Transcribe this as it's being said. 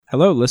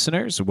Hello,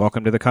 listeners.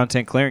 Welcome to the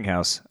Content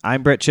Clearinghouse.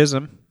 I'm Brett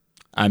Chisholm.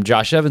 I'm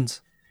Josh Evans.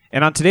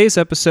 And on today's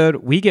episode,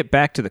 we get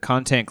back to the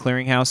Content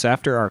Clearinghouse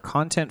after our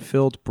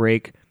content-filled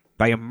break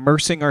by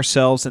immersing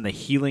ourselves in the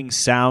healing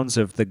sounds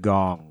of the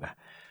gong,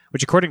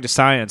 which, according to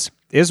science,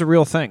 is a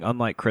real thing,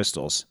 unlike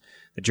crystals.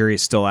 The jury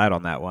is still out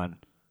on that one.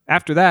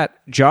 After that,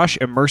 Josh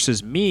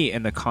immerses me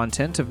in the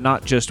content of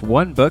not just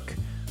one book,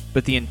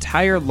 but the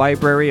entire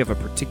library of a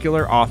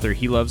particular author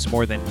he loves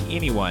more than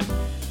anyone.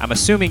 I'm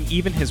assuming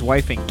even his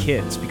wife and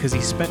kids, because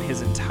he spent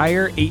his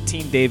entire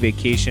 18-day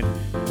vacation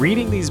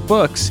reading these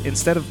books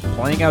instead of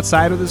playing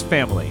outside with his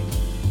family.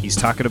 He's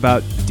talking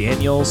about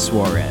Daniel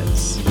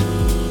Suarez.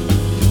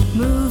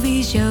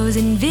 Movies, shows,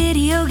 and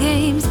video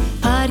games,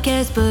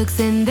 podcast, books,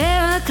 and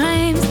their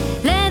acclaims.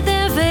 Let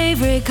their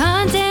favorite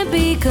content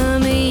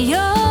become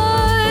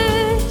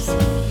yours.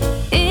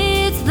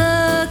 It's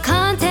the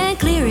Content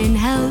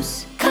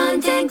Clearinghouse.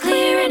 Content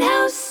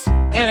Clearinghouse.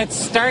 And it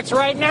starts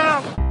right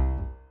now.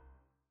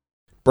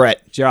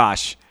 Brett,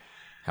 Josh.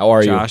 how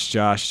are you?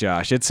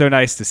 Josh. It's so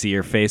nice to see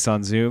your face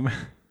on Zoom.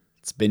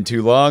 It's been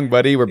too long,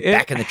 buddy. We're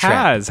back in the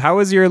trap. How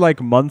was your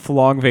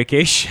month-long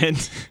vacation?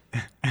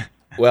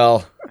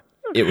 Well,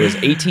 it was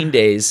 18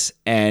 days,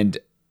 and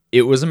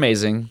it was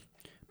amazing.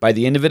 By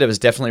the end of it, I was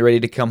definitely ready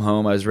to come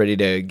home. I was ready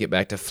to get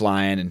back to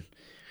flying and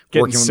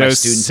working with my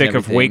students. Sick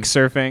of wake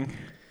surfing.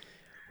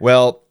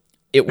 Well,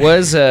 it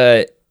was.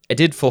 I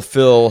did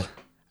fulfill,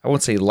 I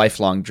won't say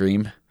lifelong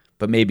dream,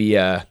 but maybe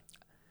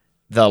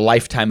the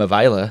lifetime of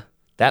Isla,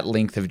 that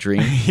length of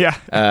dream. Yeah.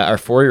 Our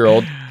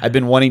 4-year-old. I've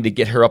been wanting to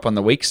get her up on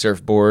the wake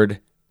surfboard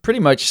pretty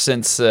much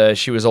since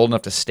she was old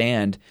enough to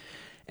stand.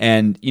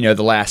 And, the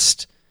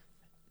last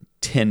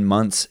 10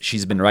 months,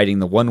 she's been riding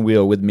the one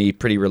wheel with me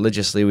pretty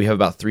religiously. We have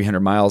about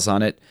 300 miles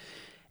on it.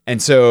 And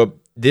so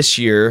this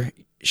year,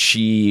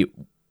 she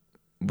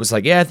was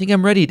like, yeah, I think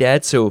I'm ready,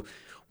 Dad. So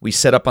we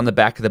set up on the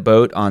back of the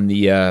boat on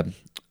the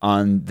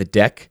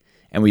deck,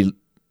 and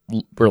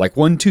we're like,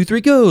 1, 2,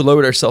 3, go,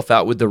 lowered ourselves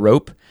out with the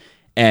rope.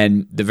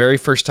 And the very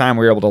first time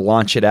we were able to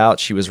launch it out,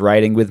 she was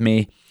riding with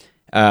me.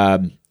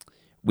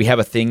 We have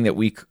a thing that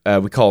we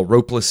call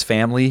ropeless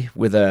family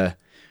with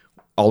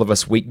all of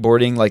us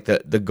wakeboarding. Like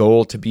the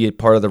goal to be a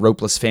part of the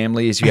ropeless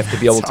family is you have to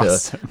be able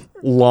to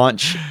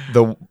launch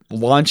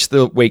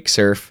the wake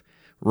surf,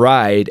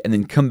 ride, and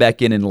then come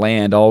back in and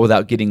land all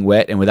without getting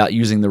wet and without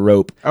using the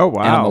rope. Oh,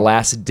 wow. And on the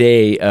last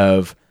day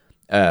of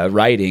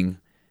riding,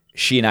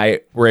 she and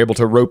I were able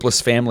to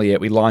ropeless family it.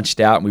 We launched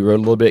out and we rode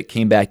a little bit,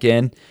 came back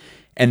in.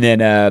 And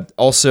then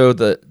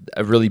also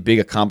a really big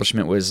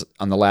accomplishment was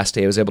on the last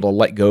day, I was able to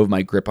let go of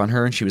my grip on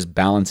her and she was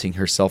balancing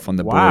herself on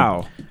the board.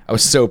 Wow. I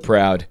was so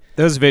proud.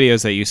 Those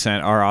videos that you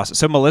sent are awesome.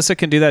 So Melissa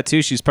can do that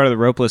too? She's part of the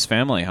ropeless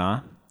family, huh?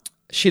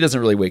 She doesn't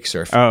really wake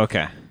surf. Oh,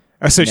 okay.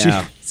 Oh, so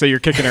No. so you're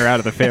kicking her out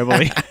of the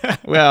family.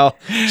 Well,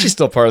 she's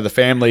still part of the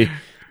family,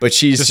 but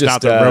she's just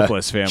not the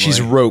ropeless family. She's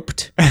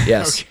roped.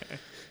 Yes. Okay.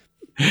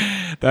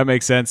 That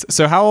makes sense.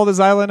 So how old is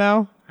Isla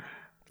now?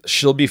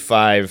 She'll be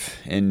 5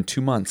 in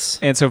 2 months.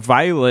 And so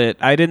Violet,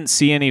 I didn't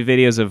see any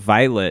videos of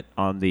Violet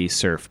on the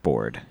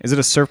surfboard. Is it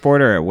a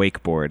surfboard or a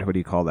wakeboard? What do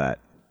you call that?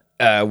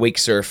 Wake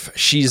surf.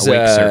 She's a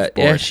wake surfboard.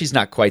 Yeah, she's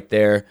not quite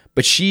there,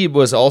 but she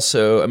was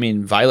also.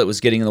 Violet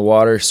was getting in the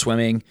water,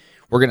 swimming.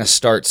 We're gonna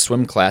start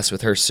swim class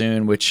with her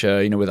soon. Which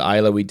with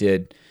Isla we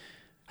did.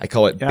 I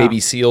call it baby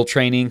SEAL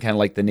training, kind of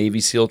like the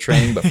Navy SEAL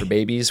training, but for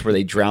babies, where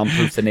they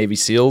drown-proof the Navy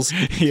SEALs.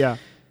 Yeah.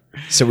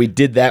 So we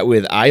did that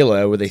with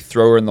Isla, where they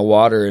throw her in the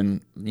water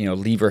and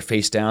leave her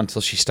face down until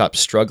she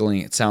stops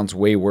struggling. It sounds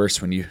way worse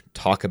when you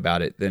talk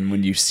about it than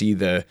when you see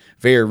the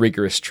very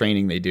rigorous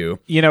training they do.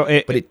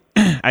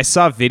 I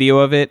saw video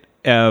of it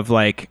of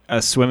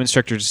a swim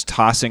instructor just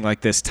tossing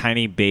this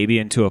tiny baby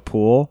into a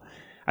pool.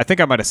 I think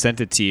I might have sent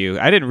it to you.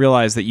 I didn't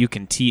realize that you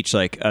can teach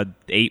a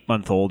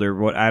 8-month-old or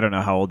what. I don't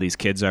know how old these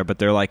kids are, but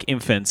they're like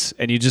infants,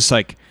 and you just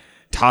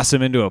toss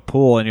them into a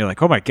pool and you're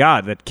like, oh my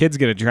God, that kid's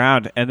gonna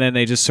drown. And then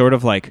they just sort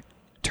of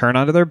turn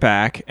onto their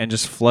back and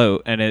just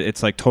float. And it's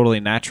totally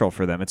natural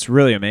for them. It's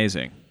really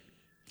amazing.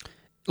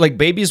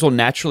 Babies will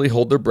naturally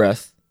hold their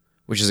breath,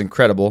 which is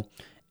incredible.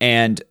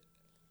 And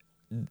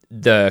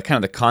the kind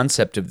of the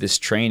concept of this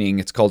training,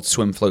 it's called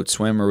swim, float,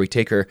 swim, where we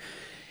take her,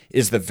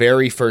 is the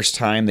very first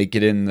time they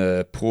get in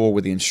the pool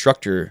with the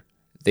instructor,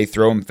 they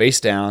throw them face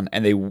down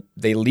and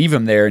they leave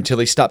them there until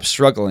they stop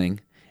struggling.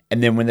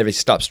 And then when they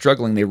stop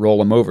struggling, they roll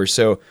them over.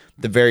 So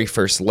the very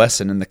first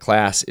lesson in the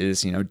class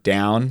is,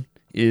 down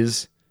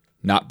is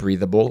not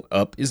breathable,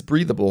 up is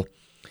breathable.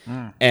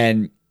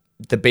 And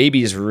the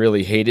babies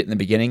really hate it in the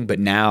beginning, but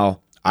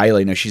now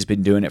Isla, she's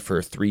been doing it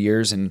for 3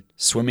 years, and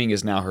swimming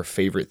is now her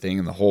favorite thing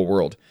in the whole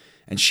world.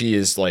 And she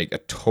is a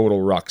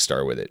total rock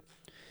star with it.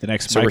 The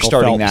next so Michael we're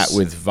starting Phelps. that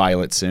with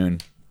Violet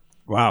soon.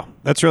 Wow,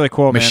 that's really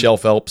cool, man. Michelle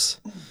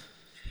Phelps.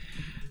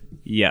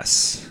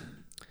 Yes.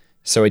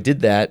 So I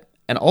did that.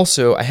 And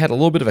also, I had a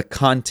little bit of a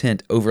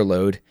content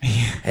overload.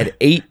 Had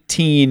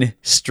 18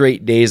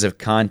 straight days of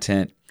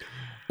content,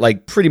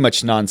 pretty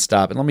much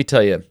nonstop. And let me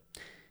tell you,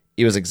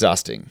 it was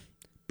exhausting.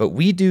 But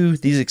we do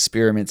these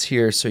experiments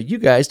here so you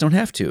guys don't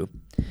have to.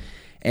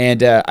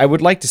 And I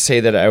would like to say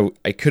that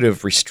I could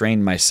have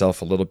restrained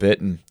myself a little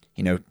bit and,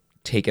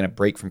 taken a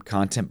break from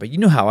content. But you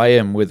know how I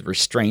am with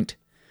restraint.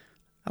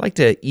 I like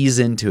to ease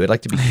into it. I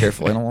like to be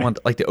careful. I don't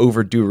like to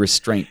overdo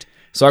restraint.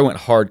 So I went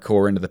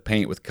hardcore into the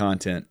paint with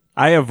content.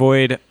 I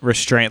avoid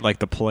restraint like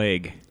the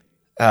plague.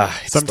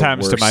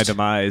 Sometimes to my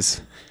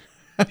demise.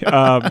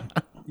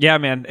 Yeah,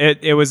 man,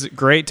 it was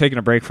great taking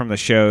a break from the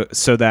show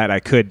so that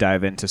I could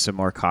dive into some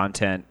more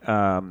content.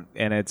 And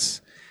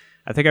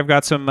I think I've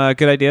got some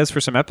good ideas for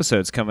some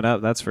episodes coming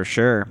up. That's for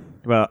sure.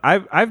 Well,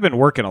 I've been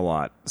working a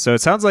lot, so it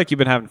sounds like you've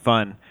been having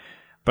fun.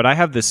 But I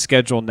have this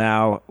schedule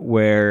now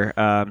where,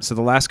 so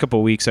the last couple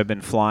of weeks I've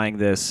been flying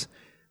this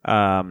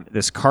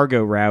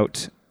cargo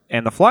route,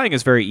 and the flying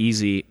is very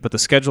easy, but the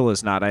schedule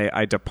is not.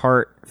 I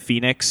depart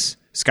Phoenix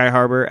Sky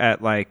Harbor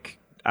at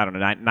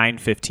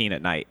 9:15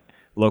 at night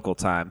local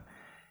time,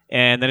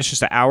 and then it's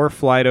just an hour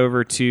flight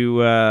over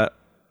to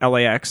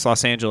LAX,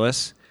 Los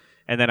Angeles,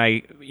 and then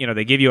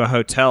they give you a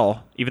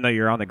hotel even though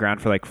you're on the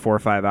ground for like 4 or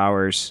 5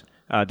 hours,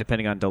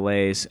 depending on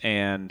delays,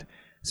 and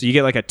so you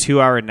get like a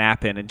 2-hour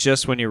nap in, and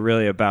just when you're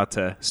really about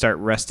to start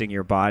resting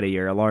your body,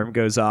 your alarm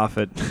goes off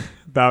at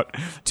about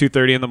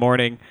 2:30 in the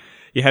morning.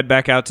 You head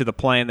back out to the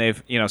plane.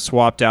 They've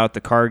swapped out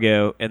the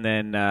cargo, and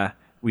then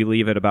we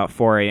leave at about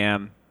 4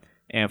 a.m.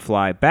 and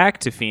fly back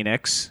to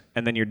Phoenix,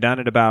 and then you're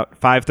done at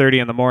about 5:30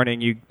 in the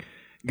morning. You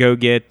go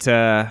get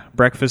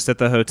breakfast at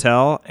the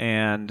hotel,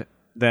 and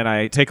then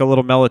I take a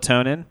little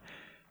melatonin,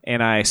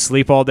 and I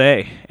sleep all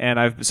day. And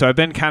I've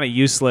been kind of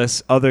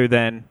useless other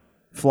than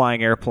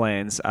flying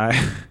airplanes.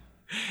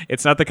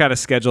 It's not the kind of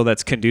schedule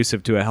that's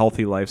conducive to a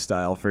healthy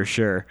lifestyle for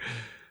sure.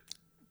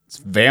 It's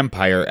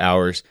vampire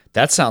hours.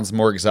 That sounds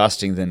more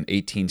exhausting than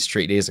 18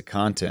 straight days of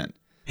content.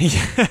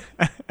 Yeah,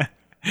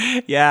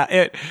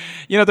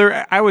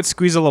 I would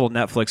squeeze a little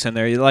Netflix in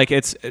there.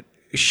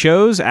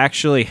 Shows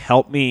actually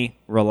help me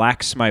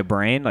relax my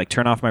brain, like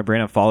turn off my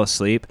brain and fall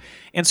asleep.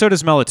 And so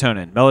does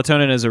melatonin.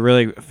 Melatonin is a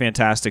really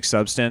fantastic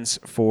substance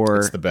for.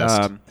 It's the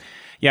best.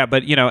 Yeah,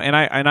 but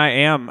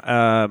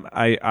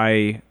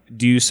I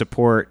do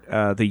support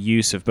the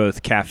use of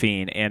both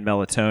caffeine and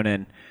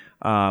melatonin.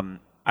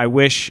 I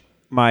wish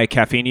my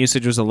caffeine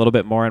usage was a little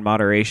bit more in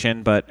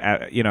moderation, but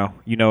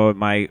what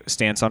my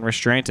stance on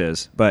restraint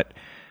is. But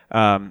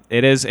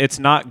it's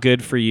not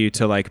good for you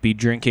to be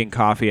drinking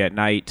coffee at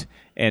night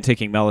and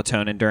taking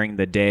melatonin during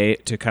the day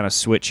to kind of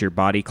switch your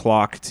body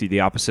clock to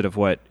the opposite of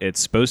what it's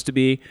supposed to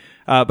be.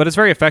 But it's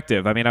very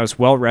effective. I mean, I was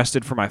well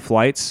rested for my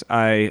flights.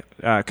 I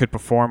could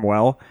perform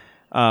well.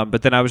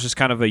 But then I was just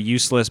kind of a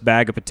useless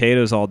bag of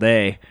potatoes all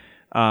day,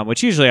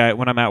 which usually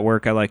when I'm at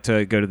work, I like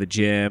to go to the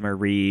gym or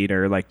read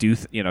or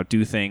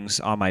do things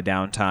on my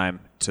downtime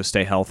to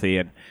stay healthy.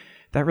 And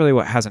that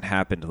really hasn't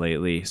happened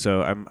lately.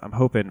 So I'm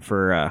hoping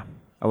for a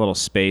little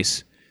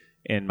space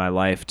in my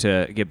life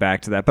to get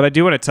back to that. But I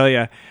do want to tell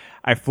you,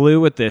 I flew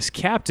with this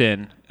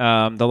captain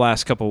the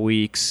last couple of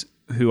weeks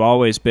who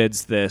always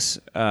bids this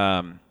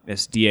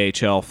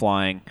DHL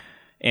flying,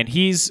 and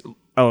he's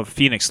a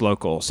Phoenix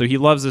local, so he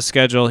loves the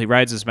schedule. He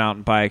rides his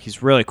mountain bike.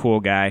 He's a really cool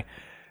guy.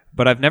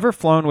 But I've never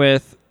flown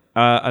with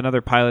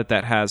another pilot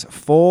that has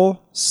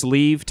full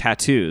sleeve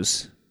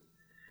tattoos.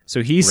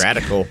 So he's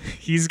radical.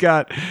 He's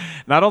got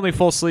not only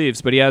full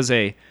sleeves, but he has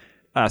a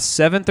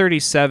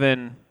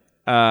 737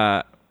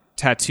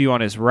 tattoo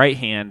on his right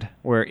hand,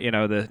 where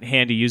the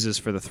hand he uses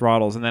for the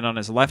throttles, and then on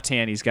his left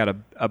hand he's got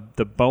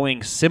the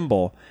Boeing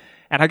symbol.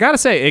 And I gotta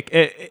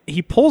say,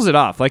 he pulls it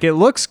off. Like, it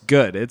looks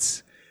good.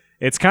 It's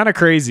kind of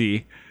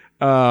crazy.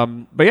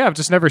 But yeah, I've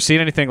just never seen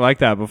anything like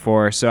that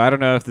before. So I don't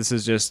know if this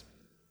is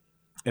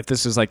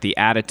like the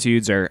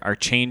attitudes are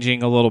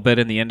changing a little bit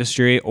in the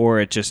industry, or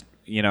it just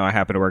I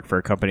happen to work for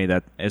a company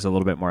that is a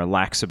little bit more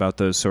lax about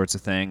those sorts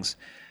of things.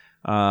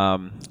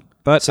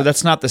 But so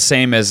that's not the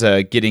same as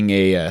getting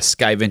a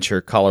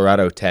Skyventure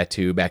Colorado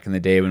tattoo back in the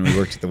day when we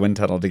worked at the wind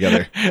tunnel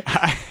together.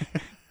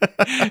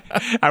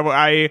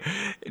 I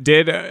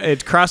did.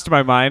 It crossed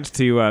my mind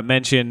to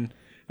mention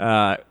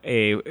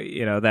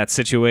that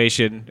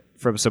situation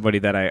from somebody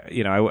that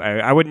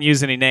I wouldn't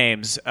use any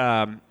names.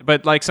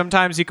 But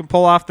sometimes you can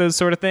pull off those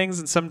sort of things,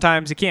 and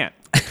sometimes you can't.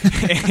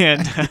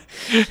 And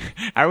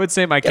I would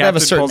say my captain have a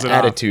certain pulls it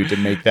attitude off to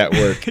make that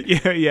work.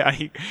 yeah.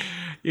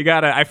 You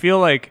gotta. I feel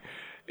like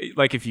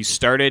if you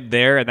started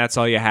there and that's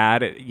all you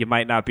had, you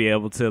might not be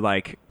able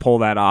to pull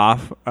that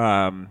off,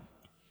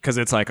 because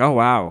it's oh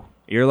wow,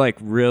 you're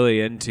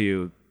really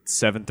into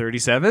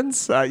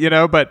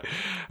 737s,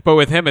 but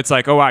with him it's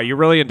oh wow, you're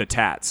really into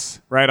tats.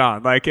 Right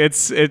on.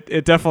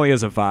 It definitely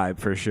is a vibe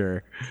for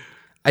sure.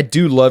 I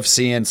do love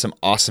seeing some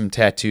awesome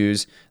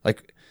tattoos.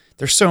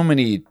 There's so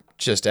many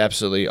just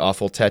absolutely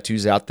awful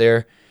tattoos out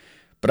there,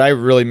 but I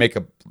really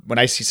when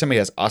I see somebody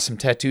has awesome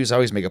tattoos, I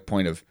always make a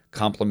point of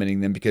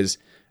complimenting them, because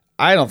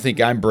I don't think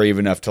I'm brave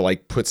enough to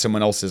put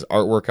someone else's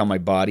artwork on my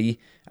body.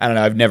 I don't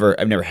know. I've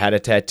never had a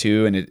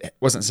tattoo, and it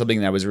wasn't something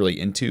that I was really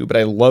into, but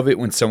I love it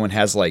when someone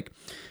has a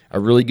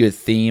really good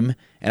theme.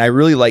 And I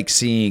really like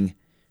seeing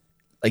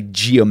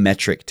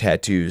geometric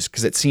tattoos,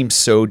 because it seems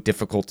so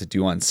difficult to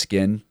do on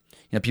skin.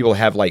 people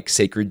have like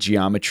sacred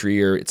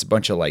geometry, or it's a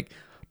bunch of like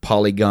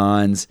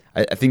polygons.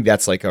 I think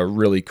that's like a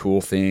really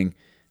cool thing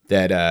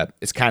that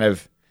it's kind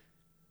of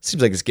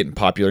seems like it's getting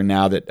popular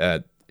now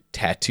that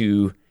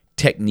tattoo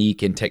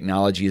technique and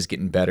technology is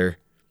getting better.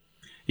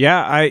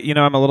 Yeah,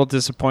 I'm a little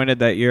disappointed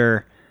that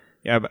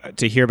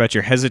to hear about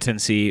your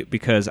hesitancy,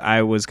 because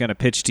I was going to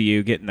pitch to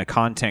you getting the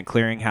Content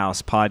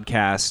Clearinghouse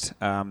podcast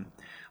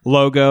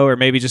logo, or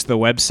maybe just the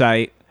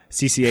website,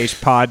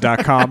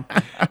 cchpod.com,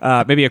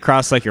 maybe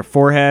across like your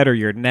forehead or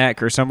your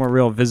neck or somewhere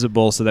real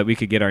visible, so that we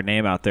could get our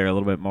name out there a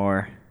little bit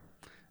more.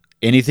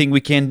 Anything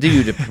we can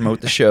do to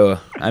promote the show,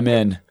 I'm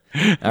in.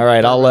 All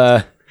right,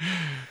 I'll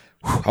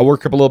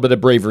work up a little bit of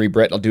bravery,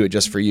 Brett. I'll do it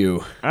just for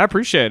you. I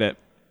appreciate it.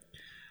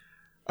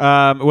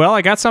 Well,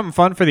 I got something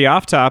fun for the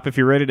off top if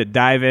you're ready to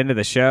dive into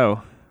the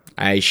show.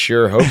 I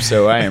sure hope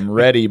so. I am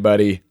ready,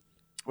 buddy.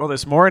 Well,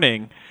 this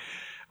morning,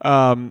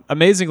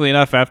 amazingly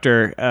enough,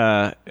 after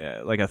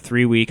like a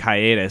 3-week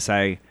hiatus,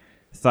 I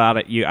thought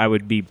I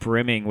would be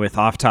brimming with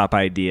off top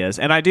ideas,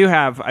 and I do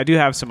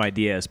have some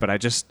ideas, but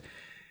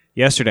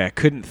yesterday I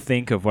couldn't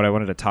think of what I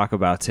wanted to talk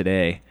about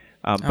today.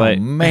 But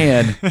oh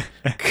man,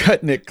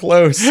 cutting it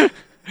close.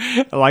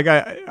 Like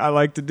I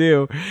like to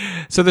do.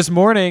 So this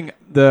morning,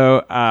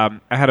 though, I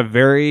had a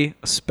very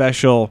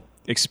special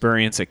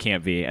experience at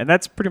Camp V, and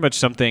that's pretty much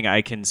something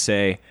I can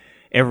say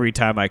every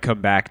time I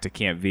come back to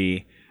Camp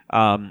V.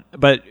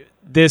 But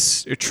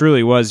this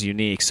truly was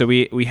unique. So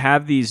we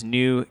have these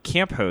new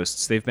camp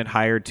hosts. They've been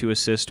hired to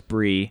assist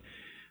Bree,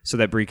 so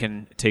that Bree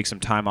can take some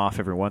time off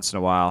every once in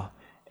a while.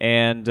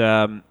 And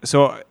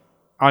so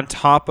on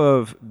top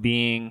of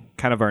being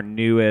kind of our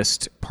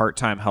newest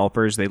part-time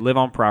helpers, they live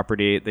on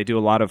property. They do a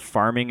lot of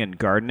farming and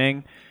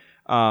gardening.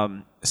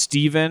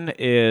 Steven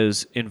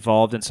is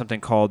involved in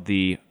something called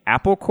the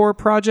Apple Core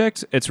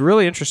Project. It's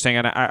really interesting,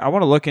 and I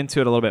want to look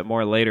into it a little bit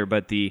more later,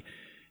 but it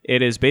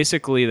is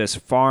basically this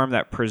farm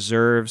that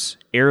preserves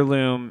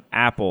heirloom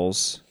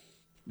apples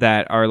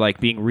that are like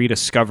being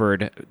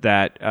rediscovered,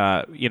 that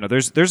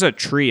there's a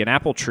tree, an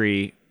apple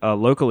tree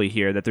locally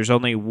here, that there's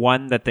only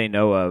one that they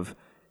know of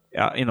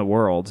in the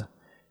world,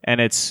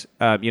 and it's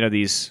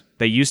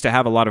they used to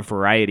have a lot of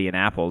variety in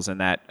apples,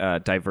 and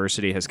that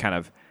diversity has kind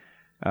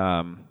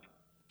of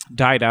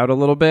died out a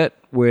little bit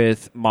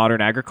with modern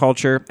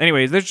agriculture.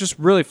 Anyways, they're just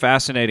really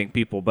fascinating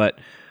people. But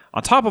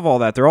on top of all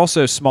that, they're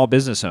also small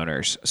business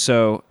owners.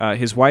 So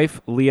his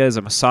wife Leah is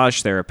a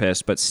massage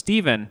therapist, but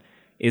Steven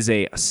is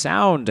a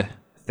sound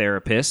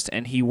therapist,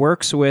 and he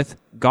works with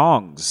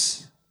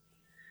gongs.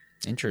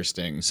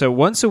 Interesting. So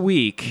once a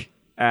week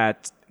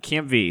at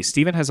Camp V,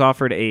 Steven has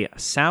offered a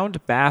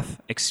sound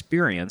bath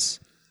experience,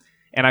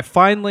 and I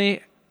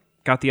finally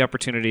got the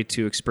opportunity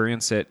to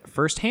experience it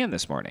firsthand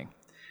this morning.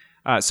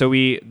 So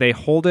they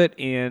hold it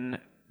in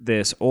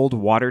this old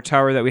water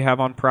tower that we have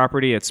on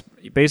property. It's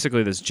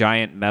basically this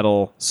giant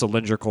metal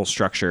cylindrical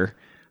structure.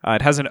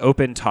 It has an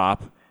open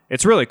top.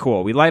 It's really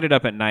cool. We light it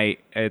up at night.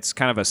 It's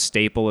kind of a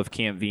staple of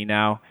Camp V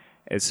now.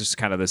 It's just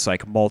kind of this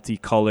like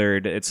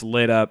multicolored, it's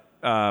lit up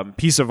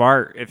piece of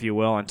art, if you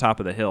will, on top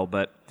of the hill.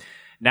 But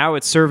now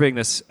it's serving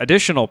this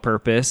additional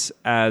purpose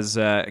as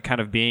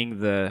kind of being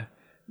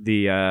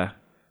the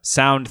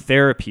sound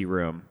therapy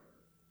room.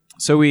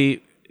 So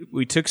we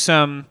took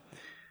some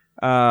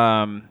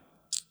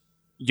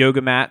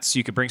yoga mats.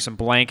 You could bring some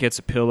blankets,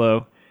 a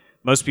pillow.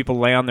 Most people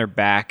lay on their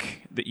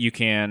back. That you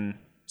can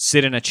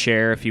sit in a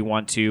chair if you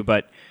want to.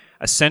 But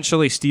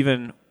essentially,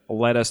 Stephen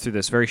led us through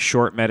this very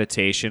short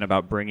meditation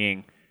about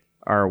bringing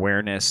our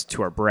awareness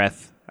to our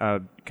breath,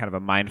 kind of a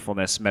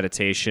mindfulness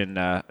meditation,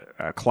 a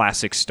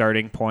classic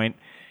starting point.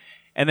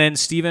 And then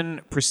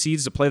Stephen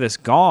proceeds to play this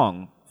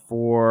gong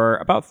for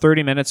about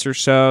 30 minutes or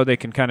so. They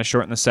can kind of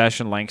shorten the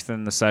session,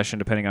 lengthen the session,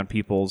 depending on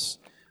people's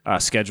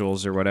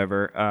schedules or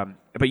whatever.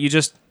 But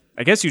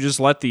I guess you just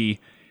let the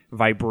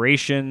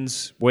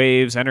vibrations,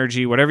 waves,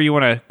 energy, whatever you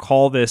want to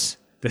call this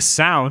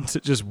sound,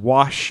 just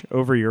wash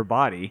over your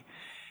body.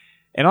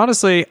 And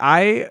honestly,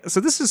 so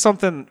this is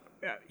something,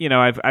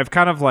 I've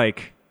kind of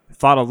like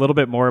thought a little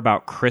bit more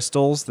about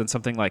crystals than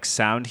something like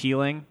sound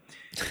healing.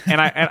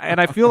 And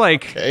I feel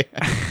like, okay.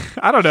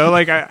 I don't know,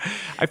 like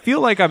I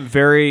feel like I'm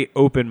very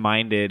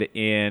open-minded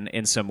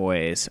in some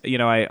ways.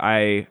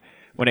 I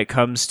when it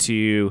comes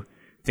to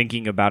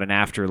thinking about an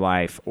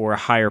afterlife or a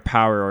higher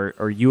power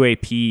or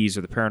UAPs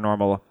or the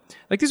paranormal,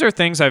 like these are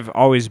things I've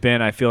always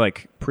been, I feel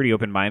like, pretty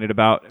open-minded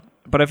about.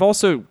 But I've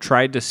also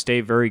tried to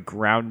stay very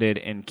grounded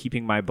in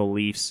keeping my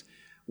beliefs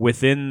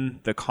within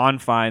the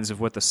confines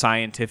of what the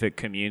scientific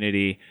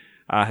community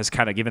has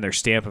kind of given their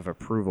stamp of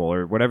approval,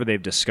 or whatever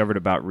they've discovered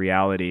about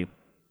reality.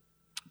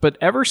 But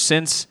ever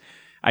since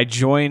I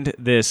joined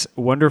this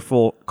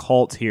wonderful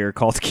cult here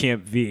called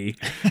Camp V,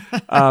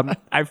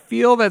 I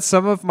feel that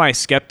some of my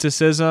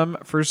skepticism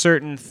for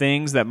certain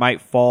things that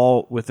might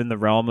fall within the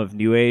realm of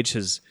New Age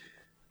has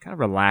kind of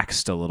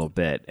relaxed a little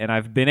bit. And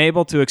I've been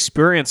able to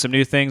experience some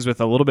new things with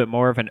a little bit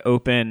more of an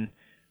open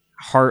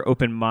heart,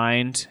 open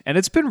mind. And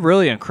it's been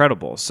really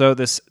incredible. So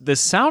this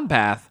sound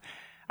bath,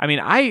 I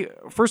mean,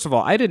 first of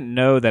all, I didn't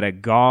know that a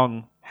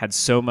gong had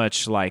so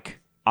much like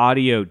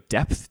audio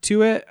depth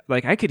to it.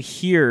 Like I could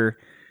hear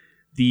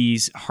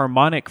these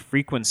harmonic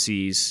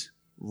frequencies,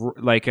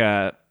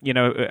 that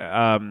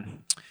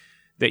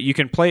you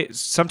can play.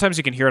 Sometimes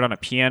you can hear it on a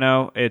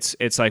piano.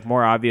 It's like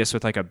more obvious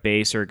with like a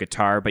bass or a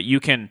guitar, but you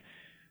can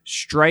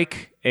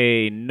strike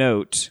a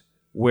note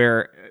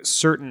where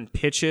certain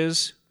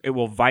pitches, it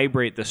will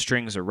vibrate the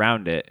strings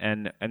around it,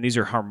 and these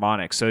are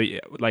harmonics. So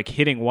like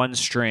hitting one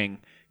string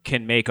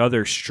can make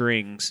other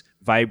strings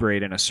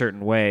vibrate in a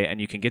certain way,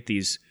 and you can get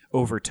these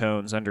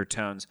overtones,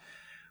 undertones.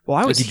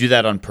 Well, Did you do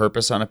that on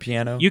purpose on a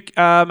piano?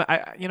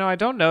 I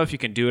don't know if you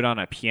can do it on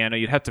a piano.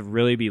 You'd have to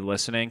really be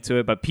listening to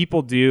it, but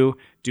people do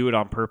it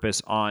on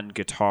purpose on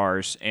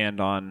guitars and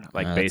on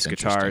like bass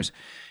guitars.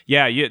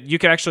 Yeah, you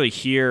can actually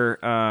hear.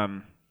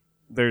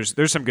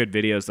 There's some good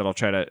videos that I'll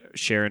try to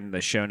share in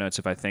the show notes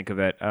if I think of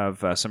it,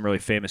 of some really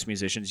famous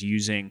musicians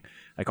using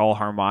like all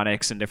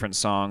harmonics in different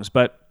songs.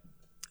 But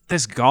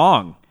this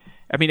gong,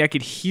 I mean, I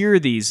could hear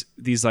these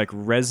like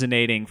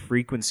resonating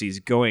frequencies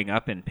going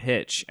up in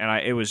pitch, and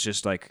it was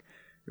just like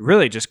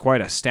really just quite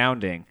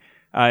astounding.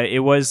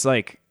 It was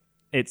like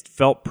it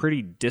felt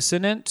pretty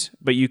dissonant,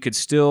 but you could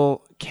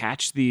still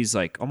catch these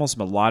like almost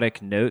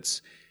melodic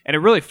notes, and it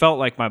really felt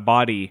like my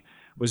body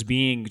was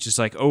being just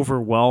like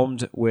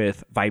overwhelmed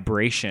with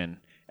vibration.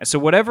 And so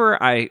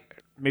whatever I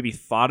maybe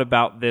thought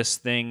about this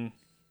thing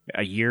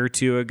a year or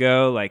two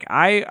ago, like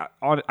I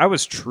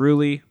was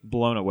truly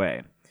blown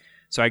away.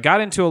 So I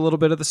got into a little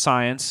bit of the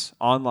science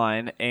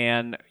online,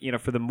 and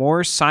for the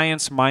more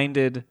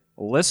science-minded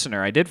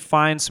listener, I did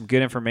find some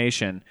good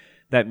information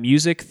that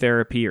music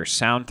therapy or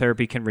sound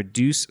therapy can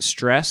reduce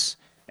stress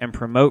and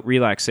promote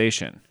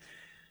relaxation.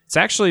 It's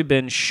actually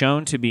been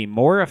shown to be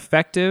more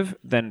effective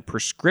than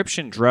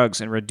prescription drugs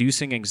in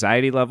reducing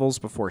anxiety levels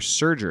before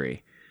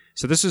surgery.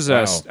 So this is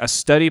a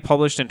study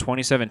published in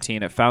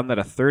 2017. It found that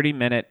a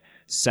 30-minute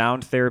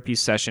sound therapy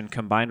session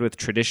combined with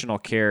traditional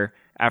care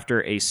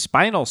after a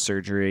spinal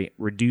surgery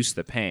reduced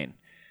the pain.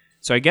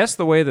 So I guess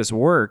the way this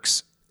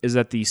works is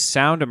that the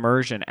sound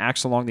immersion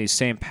acts along these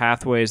same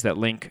pathways that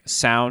link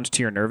sound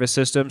to your nervous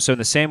system. So in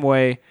the same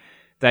way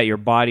that your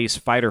body's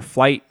fight or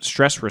flight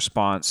stress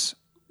response,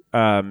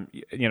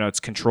 it's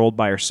controlled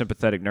by our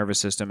sympathetic nervous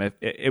system,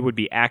 it would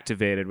be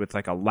activated with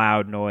like a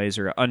loud noise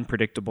or an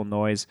unpredictable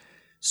noise.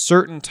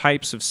 Certain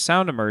types of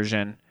sound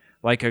immersion,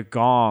 like a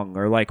gong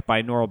or like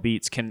binaural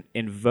beats, can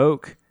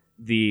invoke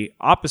the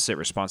opposite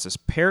response, this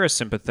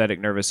parasympathetic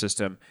nervous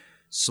system,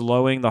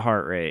 slowing the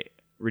heart rate,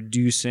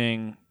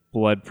 reducing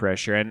blood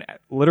pressure, and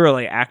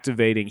literally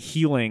activating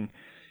healing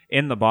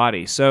in the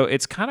body. So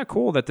it's kind of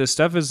cool that this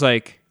stuff is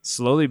like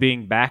slowly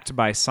being backed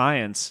by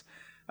science.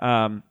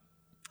 And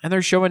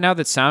they're showing now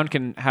that sound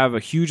can have a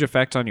huge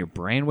effect on your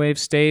brainwave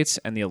states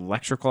and the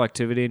electrical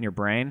activity in your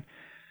brain.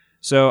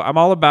 So I'm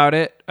all about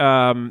it.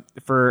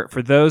 For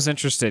those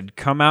interested,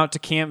 come out to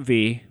Camp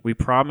V. We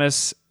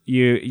promise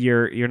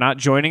you're not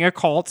joining a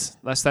cult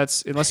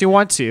unless you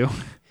want to.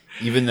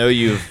 Even though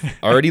you've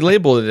already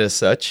labeled it as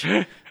such.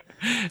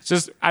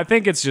 I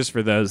think it's just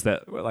for those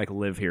that like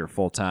live here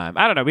full time.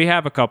 I don't know. We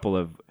have a couple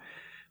of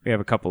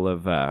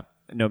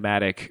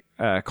nomadic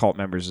cult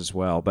members as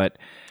well, but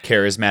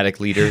charismatic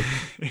leader.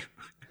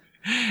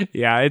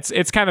 Yeah,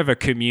 it's kind of a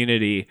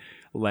community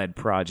led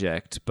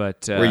project,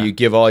 but where you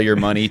give all your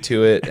money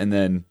to it and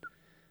then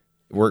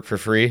work for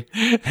free.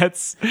 I'm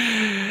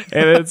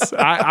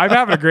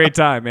having a great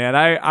time, man.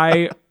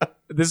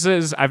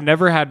 I've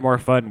never had more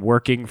fun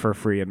working for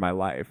free in my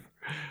life.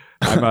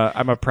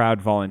 I'm a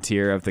proud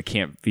volunteer of the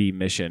Camp V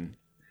mission.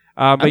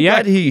 I'm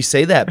glad to hear you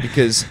say that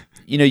because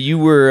you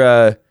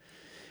were.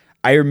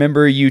 I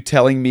remember you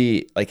telling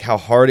me like how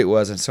hard it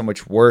was and so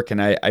much work,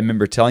 and I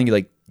remember telling you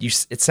like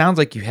it sounds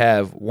like you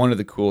have one of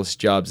the coolest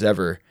jobs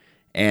ever,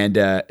 and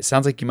it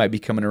sounds like you might be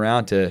coming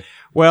around to.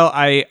 Well,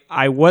 I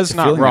was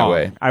not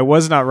wrong. I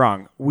was not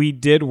wrong. We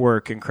did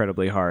work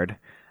incredibly hard.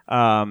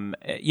 I'm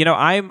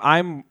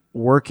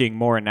working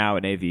more now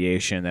in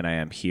aviation than I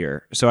am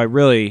here, so I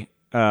really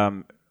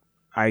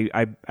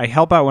I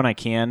help out when I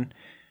can.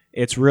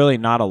 It's really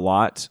not a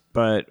lot,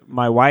 but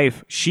my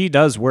wife, she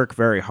does work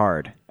very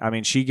hard. I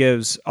mean, she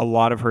gives a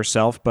lot of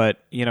herself, but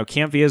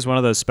Camp V is one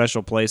of those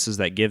special places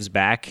that gives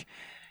back.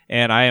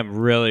 And I am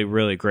really,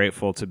 really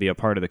grateful to be a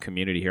part of the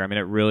community here. I mean,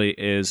 it really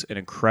is an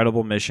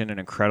incredible mission, an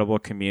incredible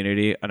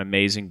community, an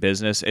amazing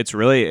business.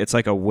 It's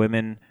like a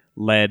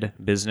women-led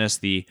business.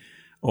 The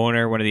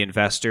owner, one of the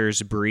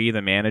investors, Bree,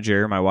 the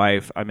manager, my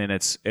wife. I mean,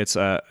 it's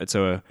a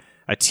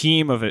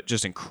team of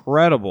just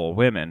incredible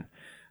women.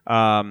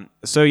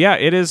 So yeah,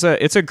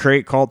 it's a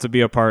great cult to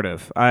be a part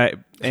of.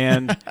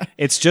 And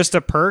it's just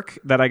a perk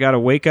that I got to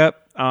wake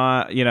up,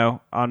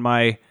 on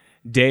my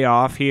day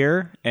off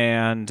here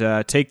and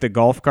take the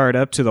golf cart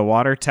up to the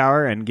water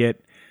tower and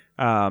get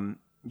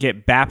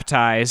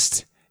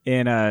baptized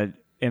in a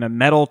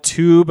metal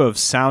tube of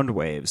sound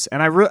waves.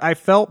 And I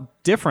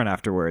felt different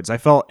afterwards. I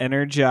felt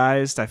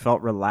energized. I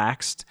felt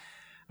relaxed.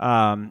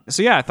 So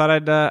yeah, I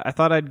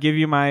thought I'd give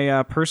you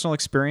my personal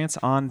experience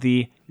on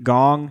the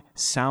gong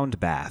sound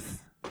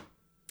bath.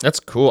 That's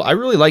cool. I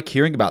really like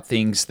hearing about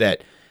things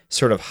that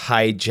sort of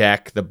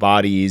hijack the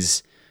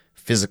body's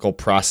physical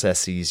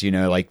processes,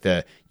 like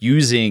the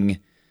using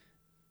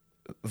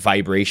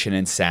vibration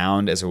and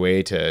sound as a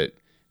way to,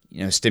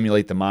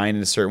 stimulate the mind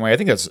in a certain way. I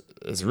think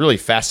that's really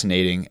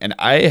fascinating. And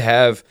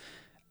I've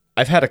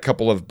had a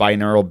couple of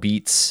binaural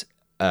beats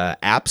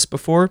apps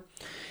before,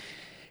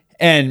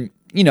 and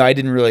I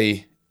didn't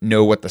really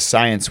know what the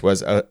science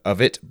was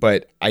of it,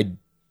 but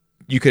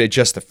you could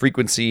adjust the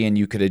frequency and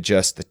you could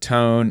adjust the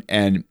tone,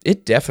 and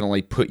it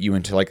definitely put you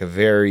into like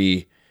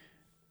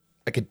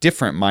a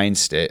different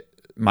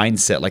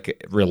mindset,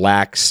 like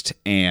relaxed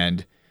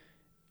and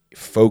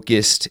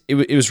focused.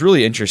 It was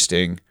really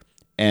interesting,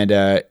 and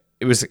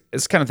it's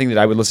the kind of thing that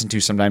I would listen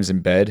to sometimes in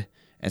bed,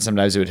 and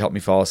sometimes it would help me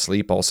fall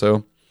asleep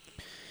also.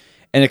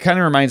 And it kind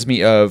of reminds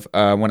me of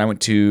when I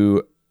went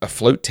to a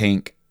float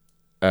tank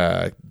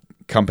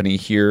company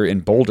here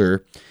in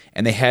Boulder,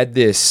 and they had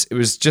this. It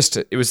was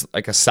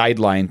like a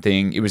sideline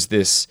thing. It was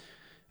this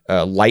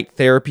light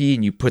therapy,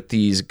 and you put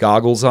these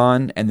goggles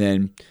on, and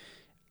then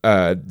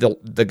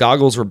the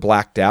goggles were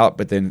blacked out,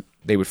 but then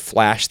they would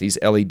flash these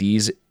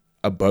LEDs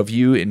above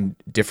you in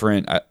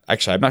different.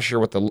 Actually, I'm not sure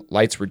what the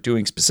lights were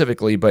doing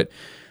specifically, but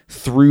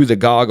through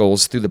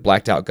the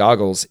blacked out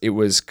goggles, it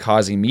was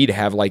causing me to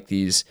have like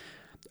these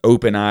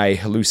open eye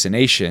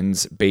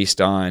hallucinations based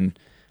on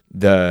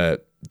the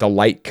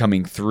light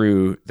coming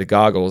through the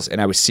goggles,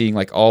 and I was seeing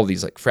like all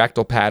these like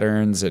fractal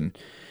patterns, and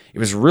it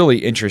was really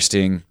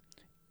interesting.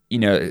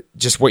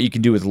 Just what you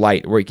can do with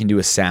light, what you can do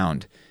with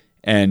sound.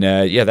 And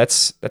that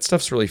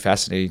stuff's really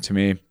fascinating to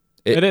me.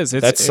 It is.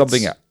 That's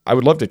something I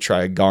would love to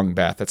try, a gong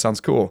bath. That sounds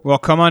cool. Well,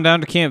 come on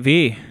down to Camp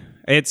V.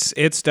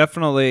 It's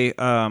definitely.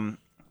 I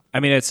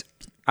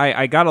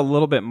got a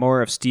little bit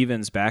more of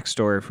Steven's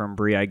backstory from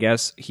Bree. I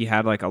guess he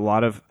had like a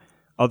lot of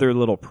other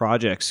little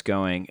projects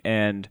going,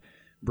 and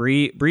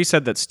Bree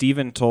said that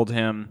Steven told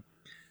him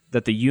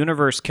that the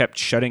universe kept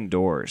shutting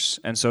doors,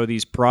 and so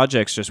these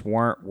projects just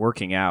weren't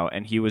working out,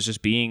 and he was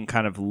just being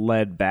kind of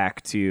led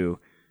back to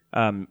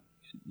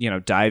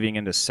diving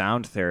into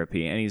sound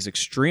therapy, and he's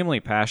extremely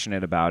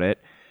passionate about it.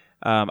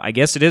 I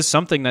guess it is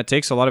something that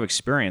takes a lot of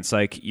experience.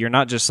 Like, you're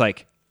not just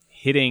like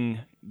hitting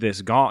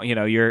this gong,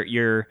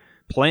 you're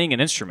playing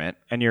an instrument,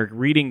 and you're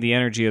reading the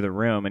energy of the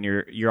room, and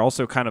you're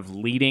also kind of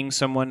leading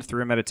someone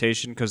through a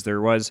meditation, because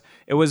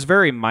it was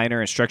very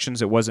minor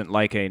instructions. It wasn't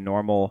like a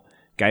normal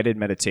guided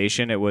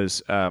meditation. It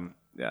was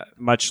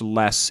much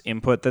less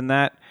input than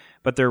that,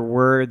 but there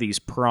were these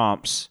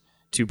prompts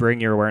to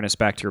bring your awareness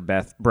back to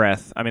your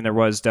breath. I mean, there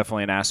was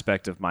definitely an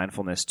aspect of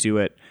mindfulness to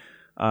it.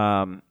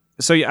 It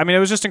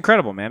was just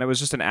incredible, man. It was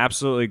just an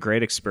absolutely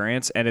great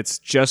experience, and it's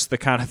just the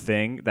kind of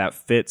thing that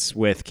fits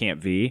with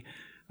Camp V.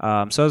 So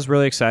I was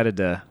really excited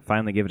to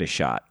finally give it a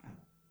shot.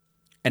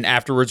 And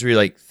afterwards, we were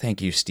like,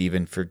 "Thank you,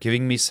 Steven, for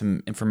giving me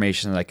some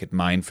information that I could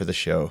mine for the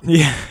show."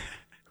 Yeah.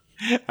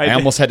 I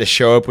almost had to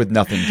show up with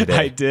nothing today.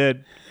 I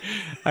did.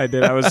 I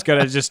was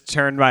going to just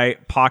turn my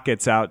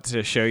pockets out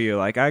to show you,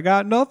 like, I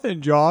got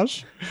nothing,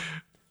 Josh.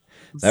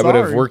 That would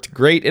have worked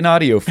great in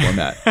audio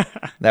format.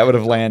 That would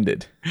have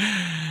landed.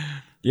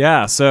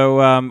 Yeah.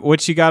 So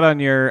what you got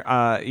on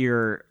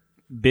your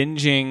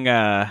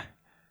binging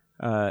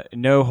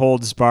no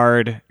holds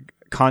barred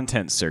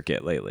content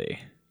circuit lately?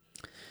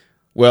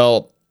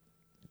 Well,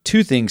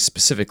 two things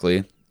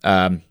specifically.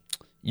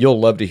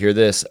 You'll love to hear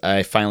this.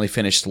 I finally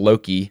finished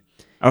Loki.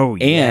 Oh,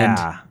 yeah.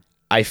 And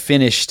I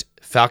finished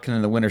Falcon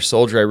and the Winter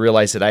Soldier. I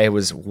realized that I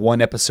was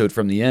one episode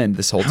from the end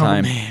this whole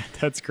time. Oh, man,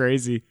 that's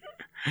crazy.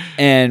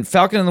 And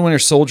Falcon and the Winter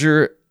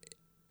Soldier,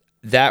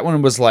 that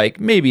one was like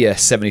maybe a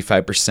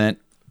 75%.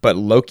 But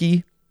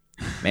Loki,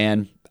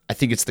 man, I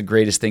think it's the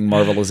greatest thing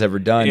Marvel has ever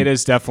done. It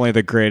is definitely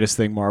the greatest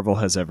thing Marvel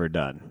has ever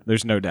done.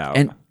 There's no doubt.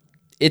 And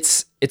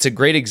it's a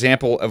great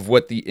example of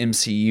what the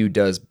MCU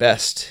does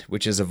best,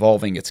 which is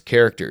evolving its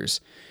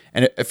characters.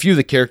 And a few of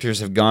the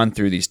characters have gone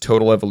through these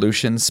total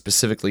evolutions,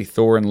 specifically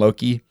Thor and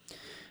Loki.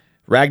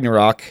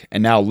 Ragnarok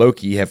and now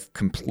Loki have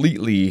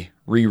completely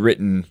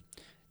rewritten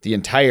the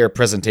entire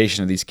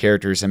presentation of these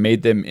characters and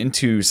made them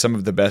into some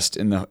of the best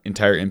in the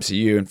entire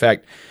MCU. In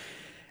fact,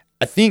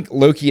 I think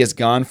Loki has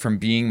gone from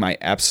being my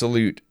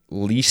absolute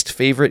least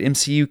favorite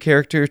MCU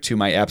character to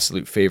my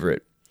absolute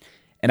favorite.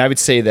 And I would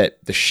say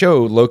that the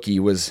show Loki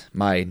was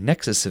my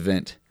nexus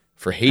event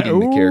for hating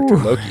the character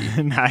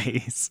Loki.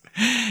 Nice.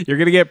 You're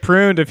going to get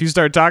pruned if you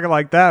start talking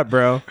like that,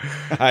 bro.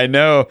 I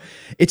know.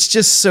 It's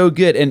just so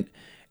good. And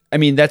I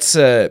mean,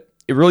 it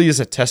really is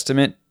a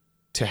testament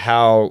to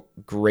how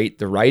great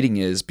the writing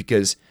is,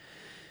 because,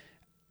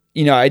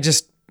 I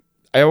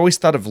always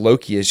thought of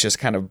Loki as just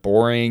kind of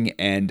boring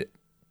and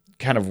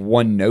kind of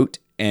one note,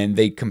 and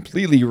they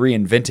completely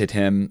reinvented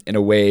him in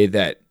a way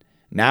that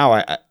now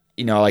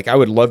I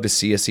would love to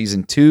see a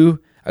season 2.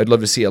 I would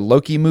love to see a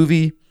Loki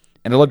movie,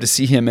 and I'd love to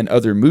see him in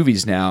other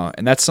movies now.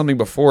 And that's something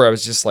before I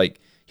was just like,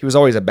 he was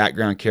always a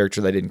background character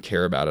that I didn't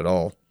care about at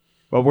all.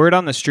 Well, word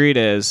on the street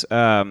is,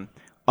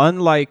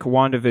 unlike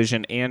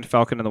WandaVision and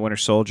Falcon and the Winter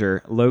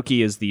Soldier,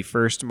 Loki is the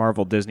first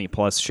Marvel Disney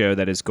Plus show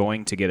that is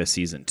going to get a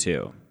season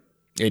 2.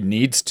 It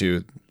needs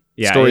to.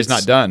 Yeah, Story's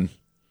not done.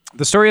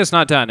 The story is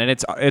not done, and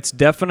it's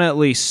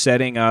definitely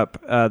setting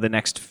up the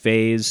next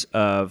phase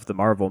of the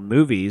Marvel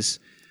movies,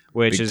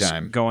 which Big is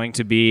time. going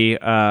to be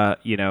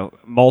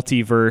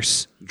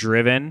multiverse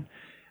driven.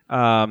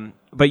 But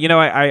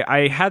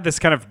I had this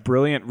kind of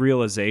brilliant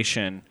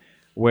realization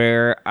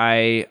where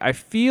I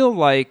feel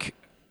like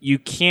you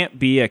can't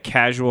be a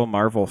casual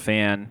Marvel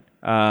fan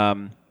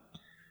in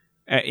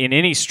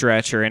any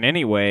stretch or in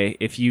any way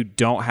if you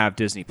don't have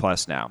Disney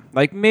Plus now.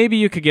 Like, maybe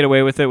you could get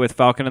away with it with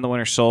Falcon and the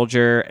Winter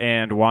Soldier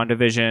and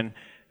WandaVision,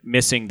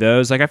 missing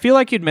those. Like, I feel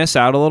like you'd miss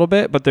out a little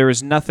bit, but there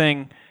was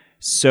nothing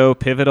so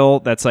pivotal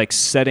that's like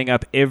setting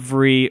up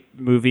every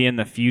movie in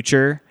the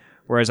future.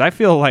 Whereas I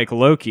feel like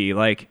Loki,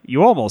 like,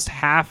 you almost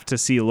have to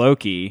see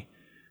Loki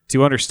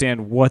to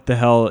understand what the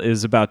hell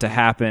is about to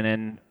happen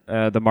in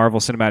the Marvel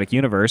Cinematic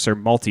Universe or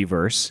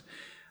multiverse.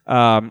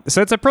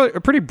 So it's a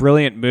pretty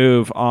brilliant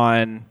move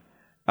on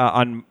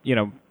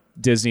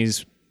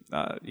Disney's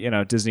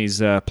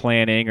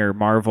planning, or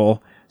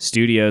Marvel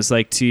Studios,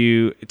 like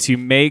to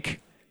make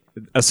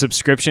a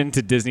subscription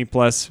to Disney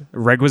Plus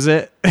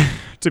requisite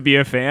to be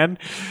a fan.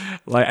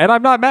 Like, and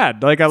I'm not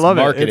mad. Like, I love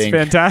marketing. it. It's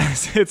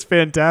fantastic. It's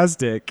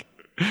fantastic.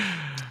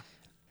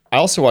 I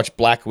also watched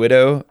Black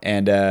Widow,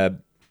 and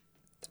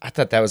I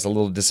thought that was a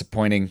little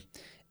disappointing.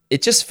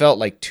 It just felt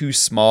like too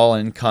small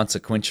and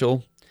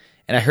inconsequential.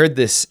 And I heard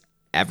this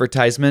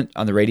advertisement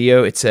on the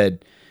radio. It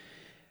said,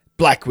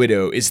 Black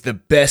Widow is the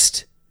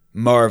best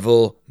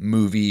Marvel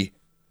movie,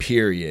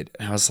 period.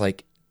 And I was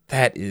like,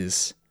 that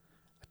is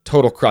a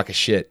total crock of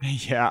shit.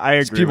 Yeah, I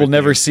agree. People they've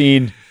never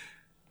seen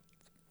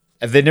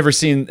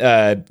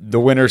The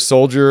Winter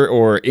Soldier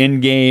or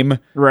Endgame,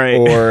 Right.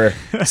 or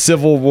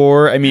Civil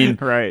War. I mean,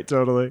 Right,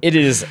 totally. it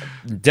is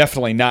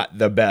definitely not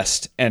the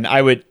best. And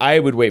I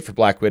would wait for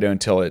Black Widow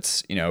until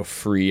it's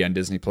free on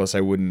Disney Plus.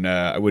 I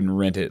wouldn't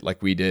rent it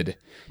like we did.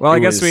 Well, It I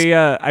guess was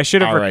I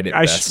should have all right at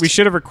best. we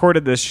should have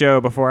recorded this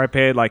show before I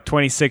paid like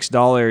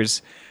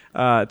 $26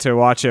 to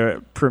watch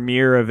a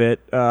premiere of it.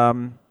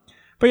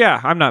 But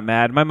yeah, I'm not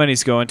mad. My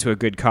money's going to a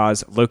good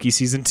cause. Loki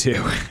season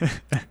 2.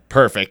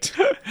 Perfect.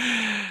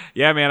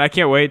 Yeah, man, I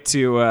can't wait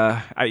to.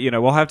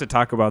 We'll have to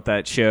talk about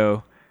that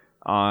show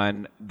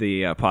on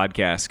the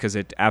podcast because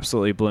it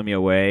absolutely blew me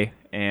away,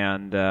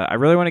 and I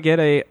really want to get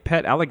a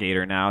pet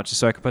alligator now, just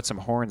so I can put some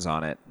horns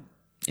on it.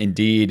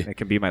 Indeed. It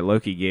can be my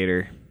Loki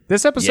gator.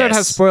 This episode Yes.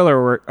 has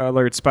spoiler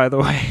alerts, by the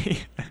way.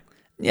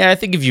 Yeah, I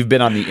think if you've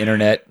been on the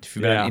internet, if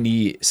you've been Yeah. on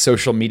any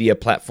social media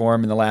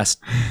platform in the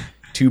last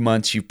 2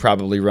 months, you've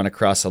probably run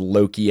across a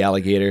Loki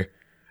alligator.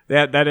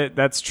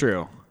 That's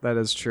true. That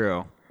is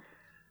true.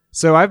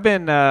 So I've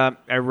been.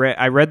 I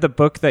read the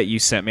book that you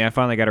sent me. I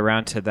finally got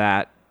around to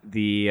that.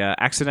 The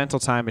Accidental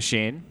Time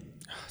Machine.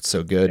 It's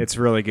so good. It's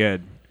really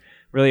good.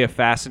 Really a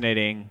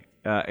fascinating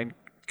and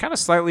kind of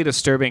slightly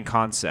disturbing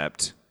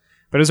concept.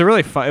 But it was a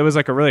really fun. It was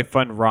like a really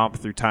fun romp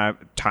through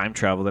time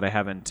travel that I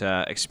haven't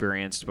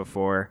experienced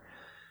before.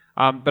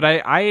 But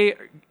I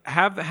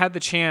have had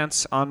the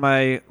chance on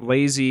my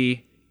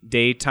lazy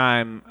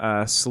daytime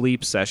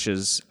sleep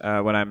sessions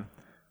when I'm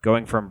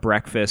going from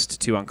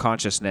breakfast to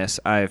unconsciousness.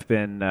 I've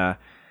been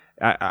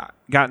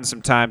gotten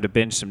some time to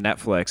binge some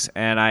Netflix,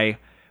 and I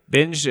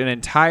binged an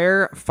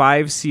entire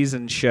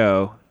 5-season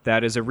show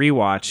that is a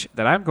rewatch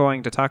that I'm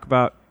going to talk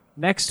about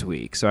next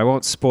week. So I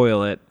won't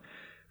spoil it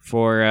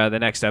for the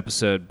next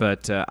episode,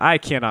 but I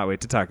cannot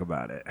wait to talk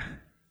about it.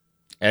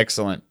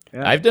 Excellent.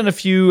 Yeah. I've done a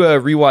few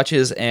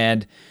rewatches,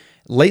 and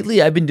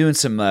lately I've been doing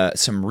some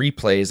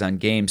replays on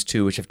games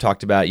too, which I've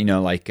talked about.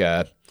 Like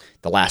The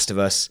Last of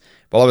Us.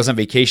 While I was on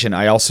vacation,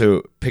 I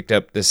also picked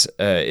up this.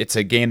 It's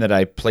a game that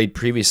I played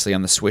previously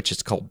on the Switch.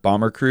 It's called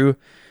Bomber Crew,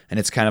 and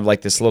it's kind of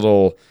like this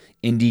little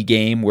indie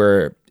game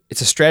where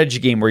it's a strategy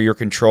game where you're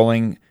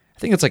controlling. I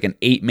think it's like an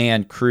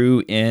 8-man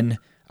crew in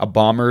a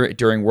bomber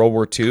during World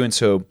War II, and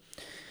so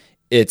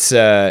it's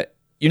you're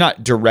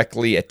not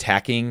directly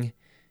attacking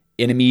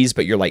enemies,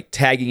 but you're like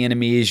tagging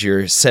enemies.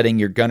 You're setting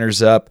your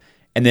gunners up,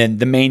 and then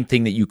the main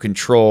thing that you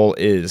control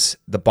is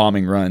the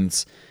bombing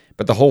runs.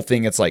 But the whole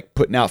thing, it's like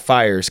putting out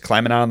fires,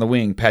 climbing out on the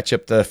wing, patch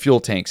up the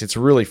fuel tanks. It's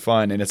really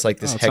fun, and it's like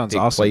this hectic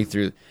awesome.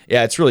 playthrough.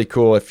 Yeah, it's really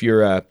cool. If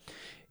you're,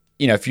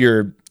 if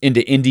you're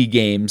into indie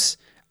games,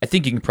 I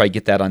think you can probably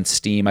get that on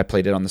Steam. I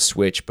played it on the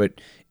Switch,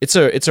 but it's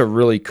a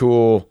really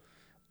cool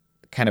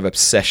kind of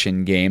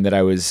obsession game that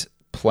I was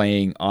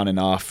playing on and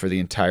off for the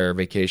entire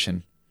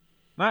vacation.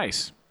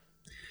 Nice.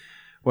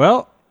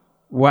 Well,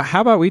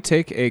 how about we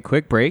take a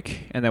quick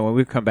break, and then when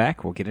we come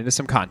back, we'll get into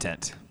some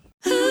content.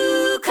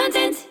 Ooh,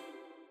 content.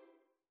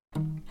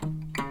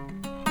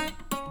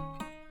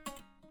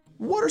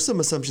 What are some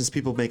assumptions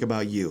people make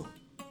about you?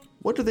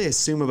 What do they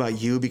assume about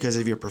you because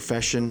of your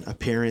profession,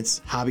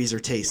 appearance, hobbies, or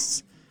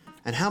tastes?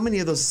 And how many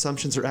of those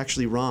assumptions are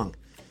actually wrong?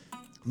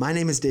 My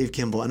name is Dave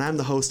Kimball, and I'm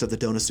the host of the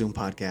Don't Assume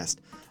podcast,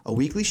 a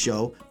weekly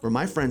show where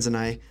my friends and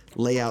I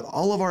lay out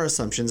all of our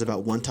assumptions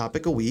about one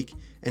topic a week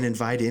and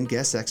invite in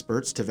guest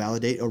experts to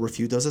validate or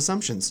refute those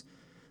assumptions.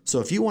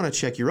 So if you want to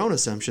check your own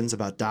assumptions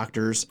about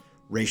doctors,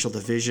 racial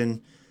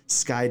division,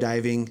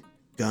 skydiving,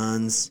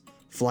 guns,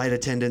 flight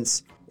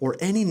attendants, or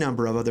any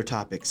number of other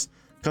topics,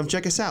 Come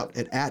check us out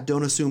at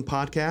Don't Assume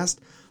Podcast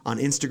on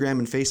Instagram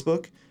and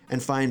Facebook,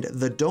 and find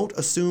the Don't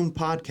Assume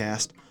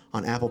Podcast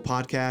on Apple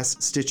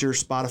Podcasts, Stitcher,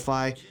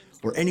 Spotify,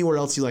 or anywhere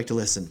else you like to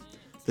listen.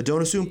 The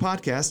Don't Assume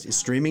Podcast is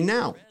streaming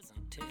now.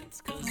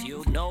 Cause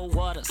you know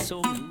what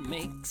assuming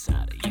makes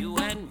out of you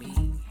and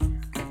me.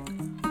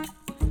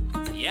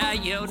 Yeah,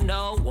 you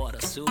know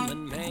what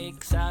assuming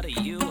makes out of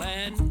you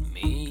and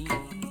me.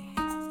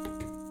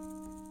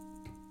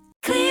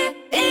 Clear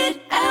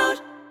it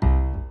out.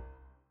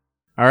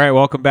 All right,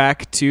 welcome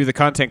back to the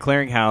Content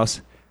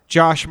Clearinghouse.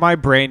 Josh, my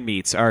brain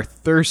meats are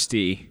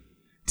thirsty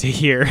to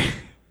hear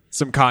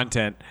some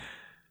content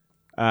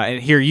and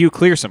hear you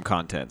clear some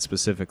content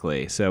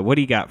specifically. So what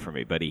do you got for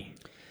me, buddy?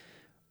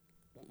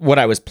 What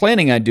I was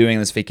planning on doing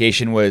this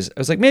vacation was, I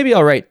was like, maybe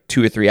I'll write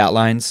 2 or 3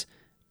 outlines.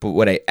 But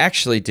what I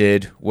actually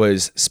did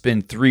was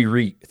spend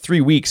 3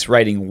 weeks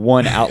writing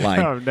one outline.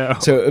 Oh, no.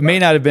 So it may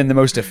not have been the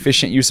most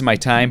efficient use of my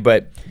time,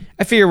 but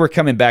I figure we're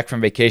coming back from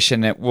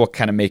vacation and we'll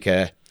kind of make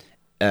a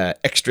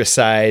extra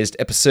sized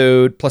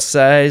episode, plus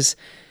size.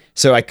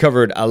 So I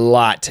covered a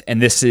lot,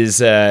 and this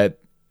is a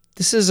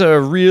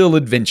real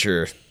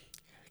adventure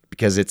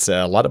because it's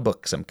a lot of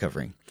books I'm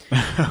covering.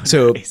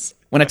 So Nice.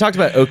 when I talked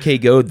about OK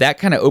Go, that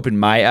kind of opened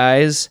my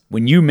eyes.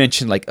 When you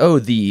mentioned like, oh,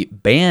 the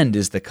band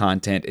is the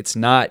content, it's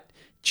not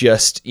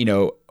just,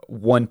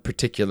 one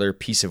particular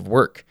piece of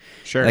work.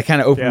 Sure. And that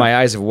kind of opened Yeah. my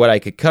eyes of what I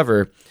could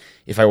cover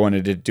if I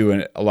wanted to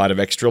do a lot of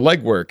extra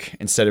legwork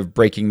instead of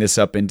breaking this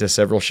up into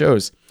several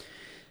shows.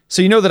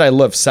 So you know that I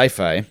love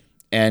sci-fi,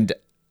 and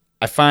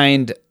I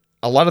find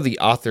a lot of the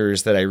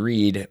authors that I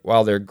read,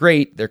 while they're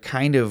great, they're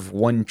kind of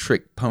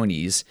one-trick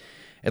ponies.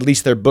 At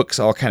least their books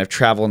all kind of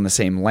travel in the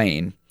same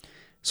lane.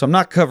 So I'm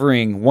not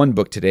covering one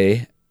book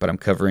today, but I'm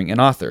covering an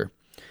author.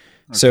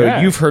 So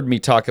Okay. you've heard me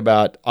talk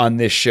about on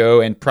this show,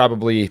 and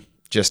probably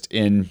just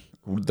in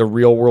the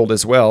real world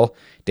as well,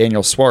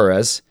 Daniel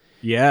Suarez.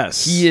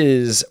 Yes. He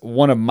is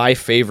one of my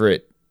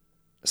favorite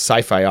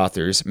sci-fi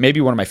authors,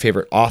 maybe one of my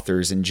favorite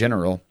authors in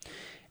general.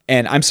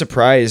 And I'm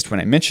surprised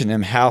when I mention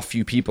him how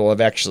few people have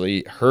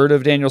actually heard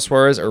of Daniel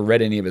Suarez or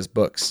read any of his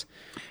books.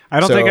 I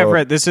don't think I've So-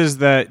 read. This is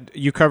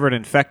you covered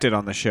Infected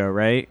on the show,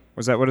 right?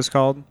 Was that what it's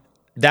called?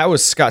 That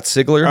was Scott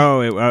Sigler.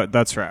 Oh,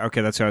 that's right.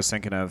 Okay, that's what I was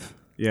thinking of.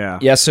 Yeah.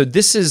 Yeah, so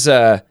this is,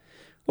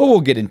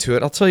 we'll get into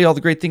it. I'll tell you all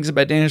the great things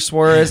about Daniel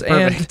Suarez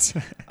and Perfect.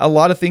 a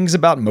lot of things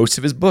about most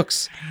of his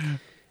books.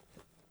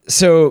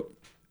 So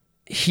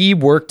he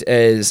was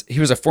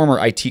a former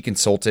IT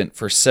consultant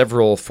for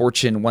several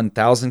Fortune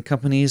 1000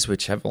 companies,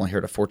 which I've only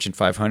heard of Fortune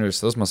 500,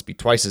 so those must be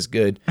twice as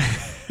good.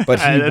 But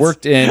he That's-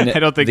 worked in I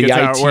don't think the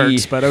that's IT. how it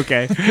works, but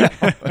okay.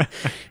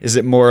 Is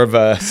it more of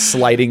a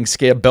sliding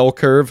scale bell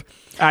curve?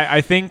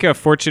 I think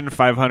Fortune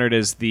 500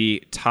 is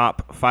the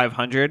top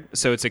 500,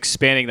 so it's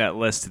expanding that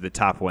list to the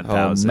top Oh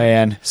 1,000.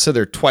 man, so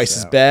they're twice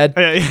as bad.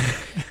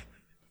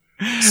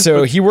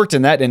 So he worked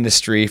in that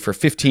industry for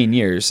 15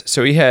 years.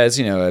 So he has,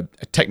 a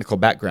technical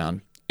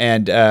background.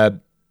 And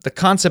the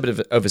concept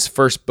of his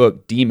first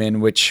book, Demon,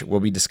 which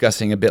we'll be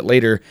discussing a bit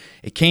later,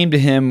 it came to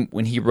him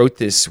when he wrote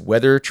this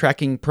weather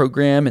tracking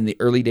program in the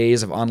early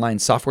days of online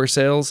software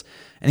sales.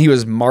 And he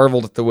was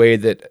marveled at the way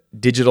that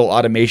digital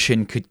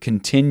automation could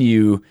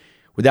continue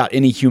without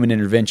any human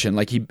intervention.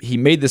 Like he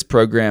made this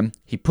program,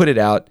 he put it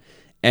out,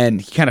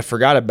 and he kind of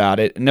forgot about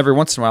it. And every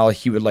once in a while,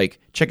 he would like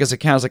check his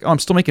account. I was like, oh, I'm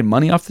still making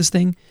money off this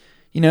thing,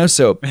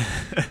 So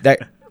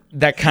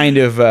that kind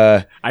of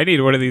I need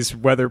one of these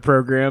weather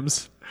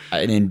programs.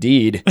 and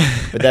indeed,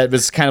 but that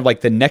was kind of like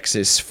the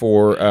nexus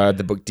for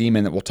the book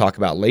Demon that we'll talk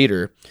about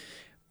later.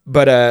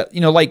 But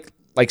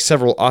like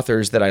several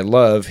authors that I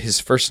love,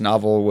 his first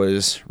novel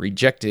was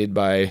rejected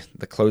by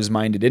the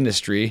closed-minded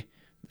industry,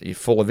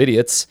 full of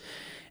idiots.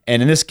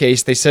 And in this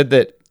case, they said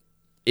that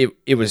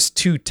it was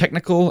too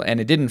technical and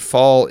it didn't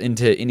fall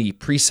into any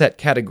preset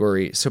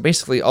category. So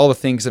basically, all the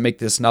things that make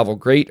this novel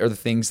great are the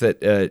things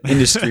that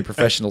industry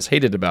professionals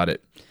hated about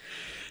it.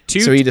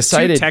 So he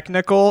decided- too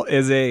technical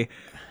is a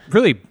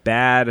really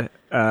bad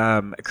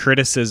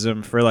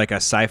criticism for like a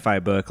sci-fi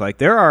book. Like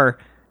there are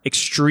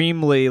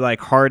extremely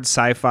like hard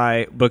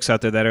sci-fi books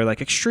out there that are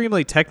like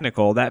extremely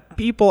technical that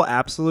people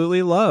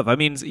absolutely love. I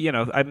mean,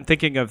 I'm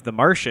thinking of The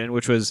Martian,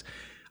 which was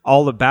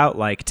all about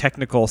like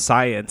technical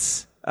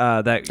science.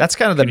 That's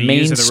kind of the can be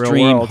used in the real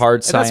mainstream world. hard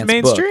And science That's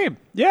mainstream.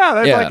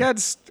 Yeah, Yeah. like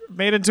that's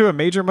made into a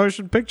major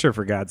motion picture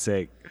for God's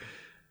sake.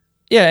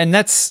 Yeah,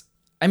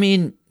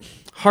 and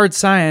hard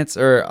science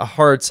or a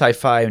hard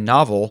sci-fi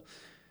novel,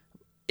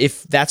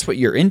 if that's what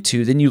you're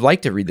into, then you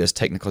like to read those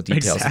technical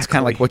details. It's kind Exactly.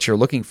 of like what you're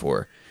looking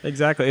for.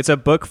 Exactly. It's a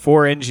book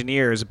for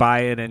engineers by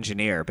an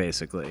engineer,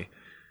 basically.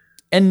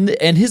 And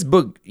his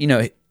book,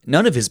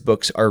 none of his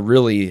books are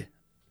really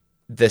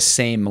the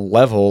same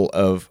level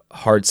of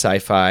hard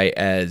sci-fi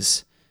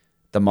as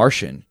The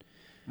Martian.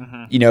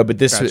 But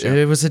this Gotcha.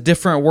 it was a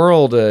different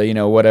world,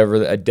 whatever,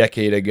 a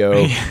decade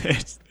ago.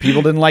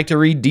 People didn't like to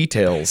read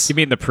details. You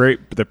mean the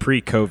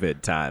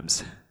pre-COVID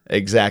times?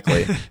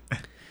 Exactly.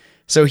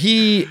 So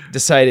he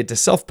decided to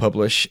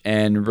self-publish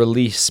and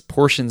release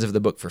portions of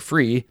the book for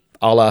free,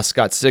 a la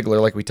Scott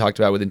Sigler, like we talked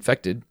about with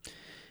Infected.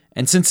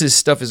 And since his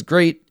stuff is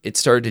great, it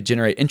started to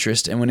generate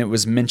interest. And when it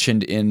was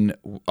mentioned in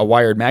a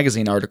Wired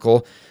magazine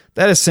article,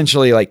 that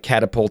essentially like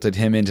catapulted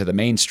him into the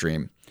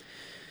mainstream.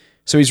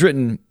 So he's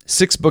written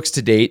 6 books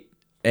to date,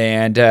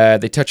 and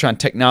they touch on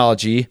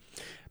technology,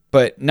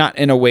 but not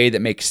in a way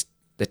that makes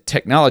the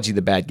technology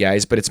the bad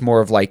guys, but it's more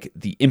of like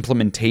the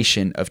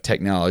implementation of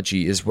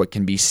technology is what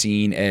can be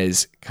seen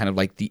as kind of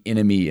like the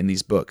enemy in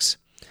these books.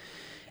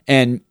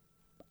 And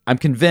I'm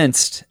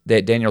convinced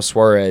that Daniel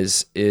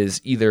Suarez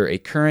is either a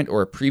current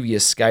or a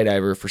previous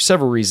skydiver for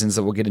several reasons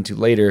that we'll get into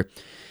later.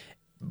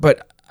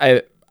 But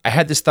I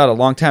had this thought a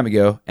long time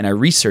ago, and I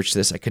researched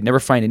this. I could never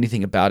find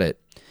anything about it.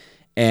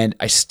 And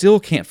I still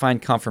can't find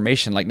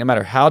confirmation. Like, no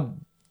matter how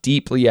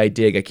deeply I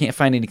dig, I can't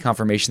find any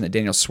confirmation that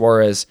Daniel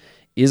Suarez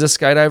is a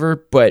skydiver.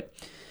 But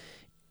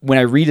when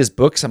I read his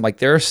books, I'm like,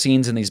 there are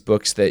scenes in these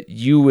books that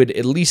you would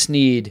at least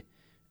need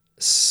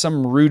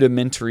some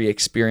rudimentary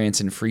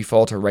experience in free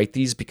fall to write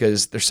these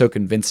because they're so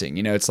convincing.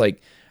 You know, it's like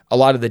a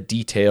lot of the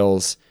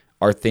details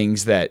are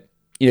things that,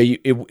 you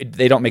know,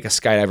 they don't make a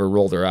skydiver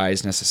roll their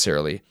eyes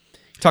necessarily.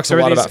 He talks a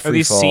lot about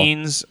free fall. Are these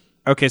scenes,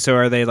 okay, so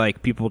are they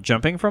like people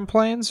jumping from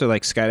planes or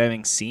like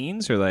skydiving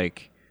scenes or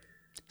like?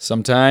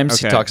 Sometimes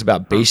he talks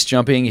about base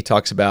jumping. He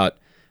talks about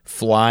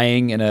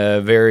flying in a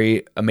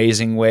very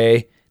amazing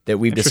way that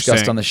we've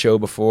discussed on the show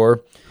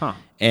before. Huh.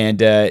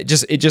 And it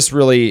just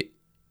really,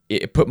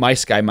 it put my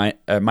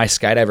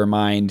skydiver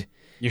mind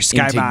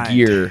into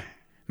gear.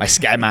 My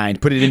sky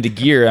mind, put it into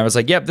gear. I was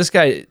like, yep, this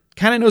guy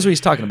kind of knows what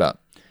he's talking about.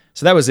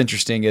 So that was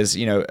interesting as,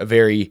 you know, a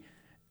very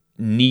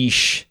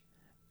niche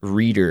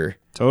reader.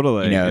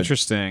 Totally. You know,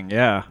 interesting.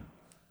 Yeah.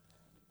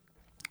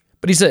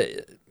 But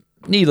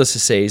needless to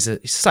say, he's a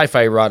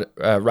sci-fi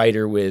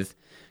writer with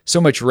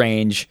so much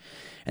range.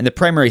 And the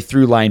primary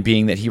through line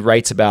being that he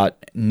writes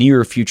about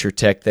near future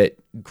tech that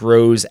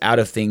grows out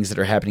of things that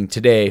are happening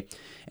today.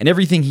 And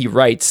everything he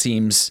writes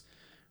seems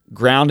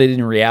grounded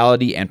in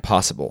reality and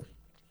possible.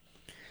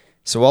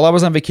 So while I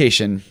was on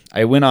vacation,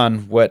 I went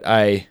on what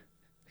I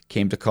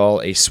came to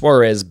call a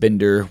Suarez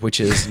bender, which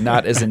is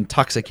not as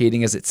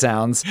intoxicating as it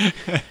sounds,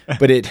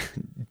 but it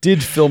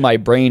did fill my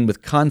brain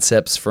with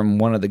concepts from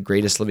one of the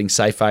greatest living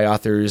sci-fi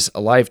authors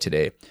alive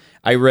today.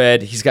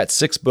 He's got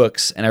 6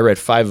 books, and I read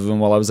 5 of them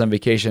while I was on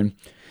vacation.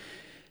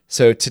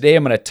 So today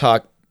I'm going to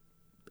talk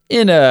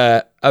in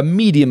a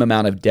medium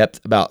amount of depth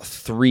about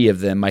 3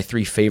 of them, my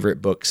 3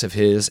 favorite books of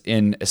his,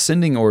 in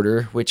ascending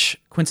order, which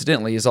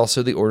coincidentally is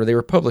also the order they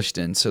were published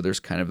in. So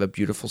there's kind of a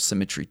beautiful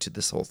symmetry to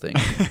this whole thing.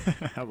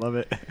 I love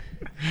it.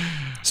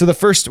 So the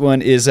first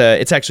one is,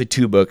 it's actually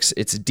 2 books.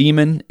 It's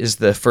Demon is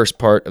the first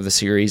part of the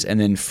series, and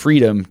then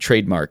Freedom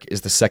Trademark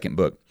is the second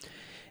book.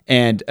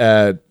 And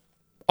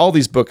all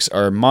these books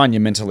are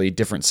monumentally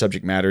different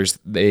subject matters.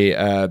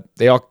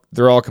 They're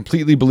all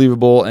completely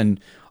believable and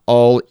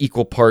all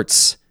equal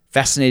parts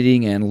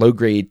fascinating and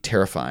low-grade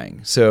terrifying.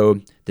 So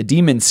the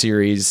Demon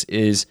series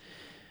is,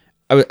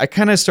 I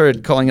kind of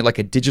started calling it like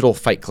a digital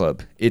fight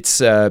club. It's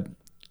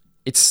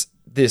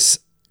this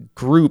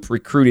group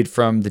recruited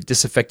from the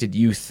disaffected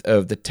youth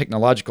of the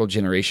technological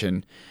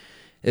generation.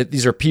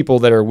 These are people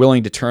that are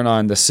willing to turn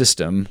on the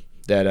system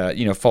that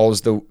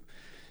follows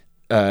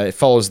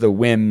the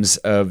whims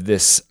of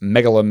this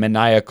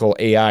megalomaniacal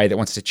AI that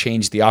wants to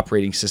change the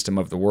operating system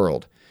of the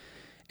world.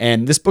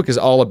 And this book is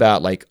all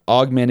about like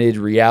augmented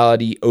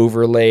reality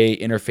overlay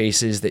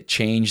interfaces that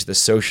change the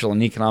social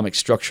and economic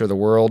structure of the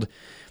world.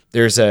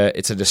 It's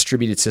a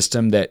distributed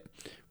system that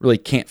really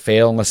can't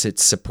fail unless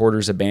its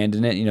supporters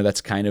abandon it. You know,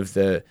 that's kind of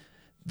the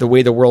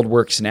way the world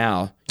works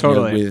now.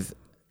 Totally.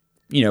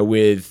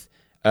 With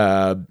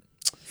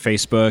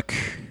Facebook,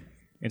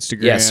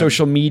 Instagram. Yeah,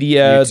 social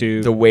media,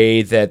 YouTube. The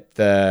way that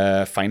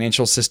the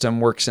financial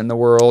system works in the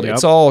world. Yep.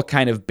 It's all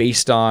kind of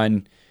based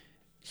on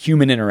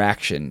human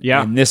interaction.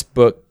 Yeah. And this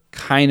book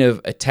kind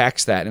of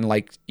attacks that, and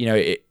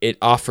it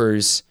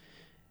offers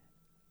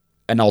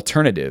an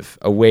alternative,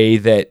 a way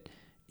that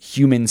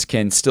humans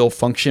can still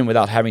function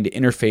without having to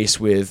interface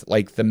with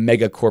like the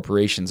mega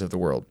corporations of the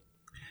world.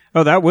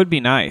 Oh, that would be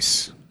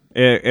nice.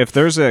 If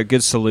there's a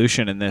good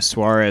solution in this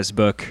Suarez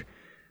book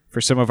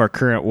for some of our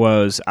current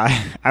woes,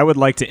 I would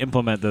like to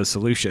implement those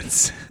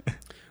solutions.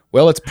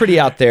 Well, it's pretty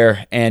out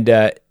there, and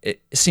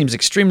it seems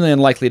extremely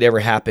unlikely to ever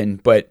happen,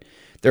 but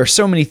there are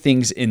so many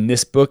things in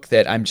this book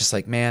that I'm just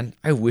like, man,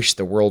 I wish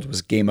the world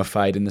was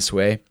gamified in this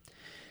way.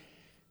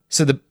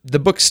 So the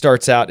book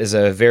starts out as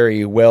a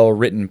very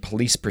well-written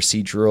police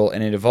procedural,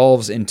 and it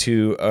evolves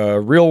into a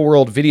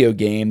real-world video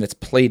game that's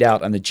played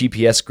out on the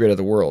GPS grid of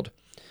the world.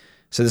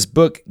 So this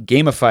book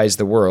gamifies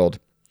the world.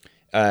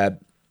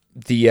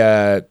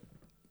 The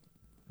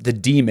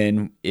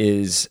Demon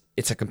it's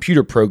a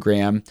computer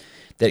program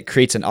that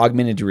creates an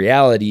augmented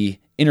reality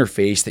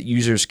interface that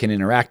users can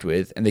interact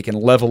with, and they can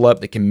level up,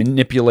 they can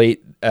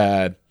manipulate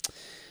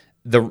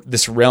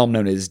this realm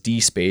known as D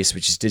space,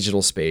 which is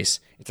digital space.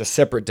 It's a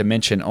separate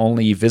dimension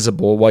only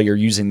visible while you're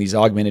using these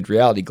augmented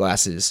reality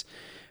glasses.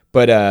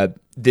 But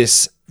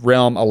this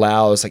realm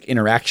allows like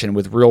interaction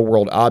with real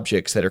world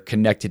objects that are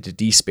connected to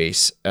D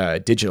space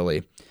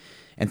digitally.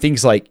 And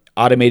things like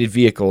automated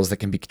vehicles that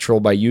can be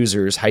controlled by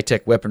users,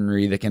 high-tech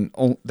weaponry that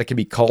can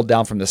be called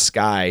down from the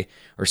sky,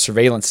 or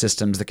surveillance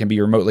systems that can be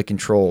remotely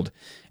controlled.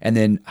 And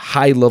then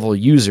high-level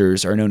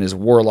users are known as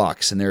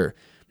warlocks, and they're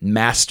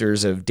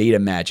masters of data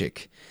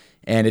magic.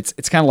 And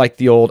it's kind of like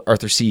the old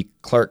Arthur C.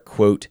 Clarke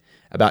quote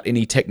about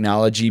any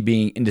technology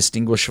being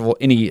indistinguishable,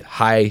 any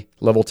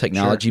high-level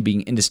technology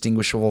being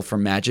indistinguishable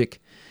from magic.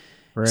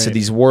 Right. So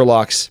these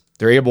warlocks,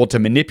 they're able to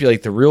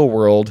manipulate the real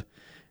world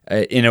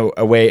in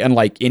a way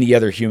unlike any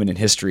other human in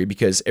history,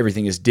 because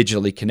everything is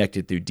digitally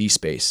connected through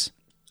D-space.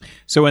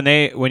 So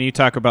when you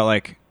talk about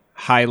like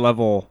high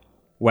level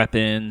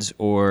weapons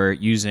or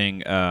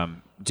using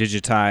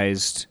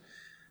digitized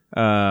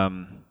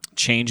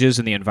changes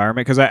in the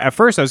environment, because at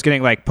first I was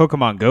getting like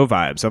Pokemon Go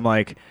vibes. I'm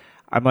like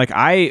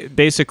I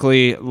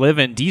basically live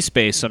in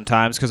D-space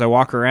sometimes because I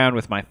walk around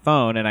with my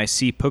phone and I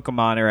see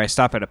Pokemon, or I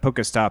stop at a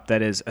Pokestop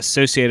that is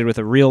associated with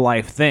a real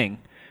life thing.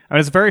 And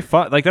it's very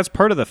fun. Like, that's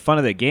part of the fun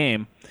of the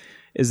game,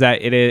 is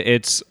that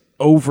it's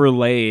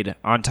overlaid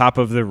on top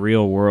of the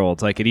real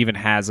world. Like, it even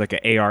has like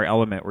an AR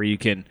element where you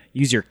can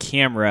use your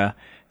camera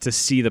to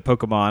see the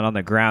Pokemon on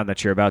the ground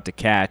that you're about to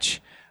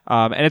catch.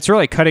 And it's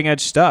really cutting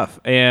edge stuff.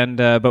 And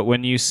but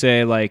when you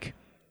say like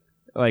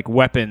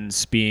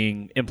weapons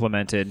being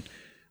implemented,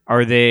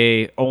 are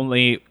they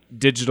only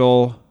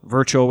digital,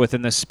 virtual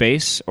within the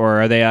space,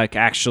 or are they like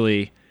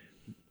actually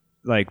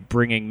like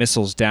bringing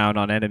missiles down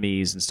on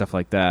enemies and stuff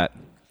like that?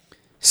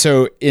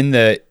 So in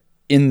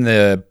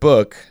the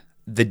book,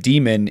 the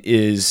demon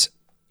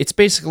it's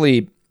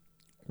basically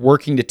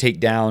working to take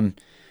down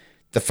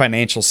the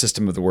financial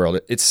system of the world.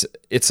 It's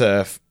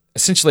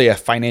essentially a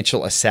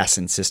financial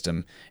assassin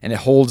system, and it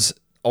holds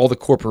all the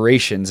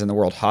corporations in the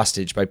world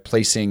hostage by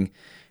placing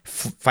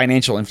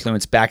financial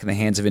influence back in the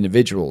hands of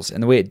individuals.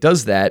 And the way it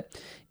does that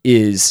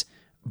is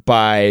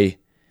by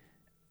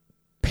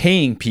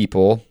paying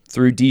people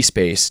through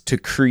D-space to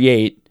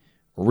create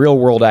real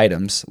world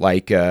items.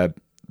 Like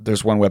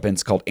there's one weapon,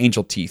 it's called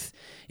Angel Teeth.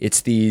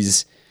 It's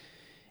these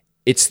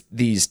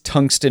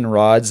tungsten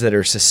rods that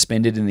are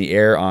suspended in the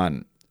air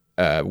on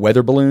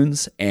weather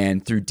balloons,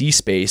 and through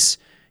D-space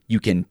you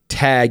can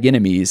tag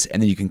enemies,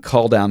 and then you can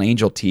call down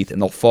Angel Teeth,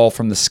 and they'll fall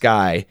from the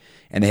sky,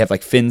 and they have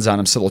like fins on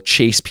them, so they'll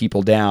chase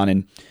people down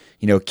and,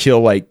 you know, kill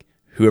like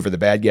whoever the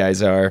bad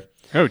guys are.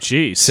 Oh,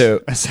 geez. So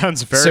that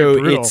sounds very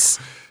brutal.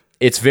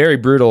 It's very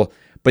brutal.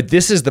 But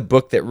this is the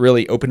book that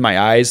really opened my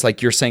eyes,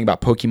 like you're saying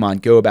about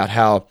Pokemon Go, about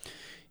how,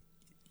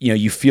 you know,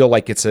 you feel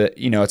like it's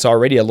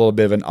already a little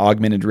bit of an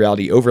augmented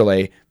reality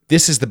overlay.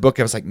 This is the book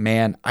I was like,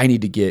 man, I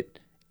need to get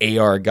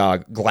AR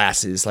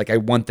glasses. Like, I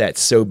want that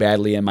so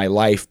badly in my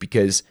life,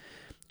 because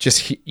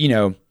just, you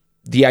know,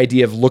 the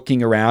idea of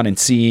looking around and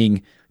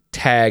seeing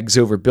tags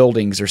over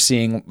buildings, or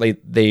seeing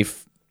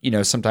they've, you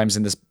know, sometimes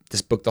in this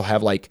book they'll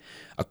have like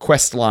a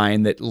quest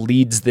line that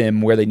leads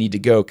them where they need to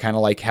go, kind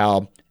of like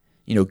how,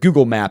 you know,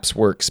 Google Maps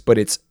works, but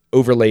it's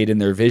overlaid in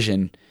their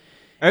vision.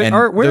 And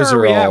where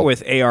are we at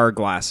with AR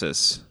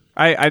glasses?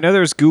 I know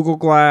there's Google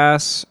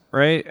Glass,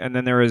 right? And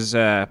then there was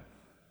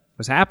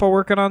Apple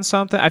working on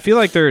something? I feel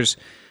like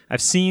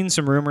I've seen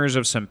some rumors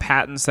of some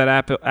patents that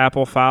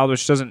Apple filed,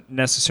 which doesn't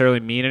necessarily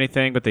mean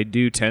anything, but they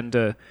do tend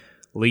to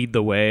lead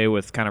the way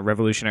with kind of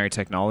revolutionary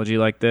technology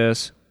like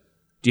this.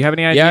 Do you have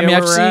any idea? Yeah,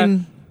 I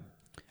mean,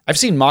 I've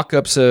seen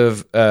mock-ups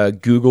of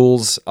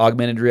Google's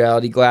augmented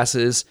reality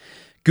glasses.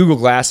 Google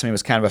Glass, I mean,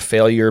 was kind of a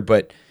failure,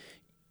 but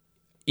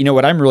you know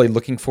what I'm really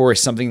looking for is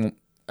something,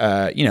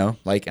 you know,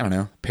 like, I don't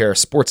know, a pair of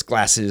sports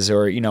glasses,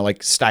 or, you know,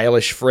 like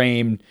stylish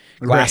framed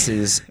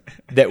glasses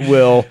that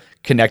will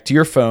connect to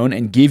your phone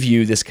and give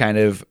you this kind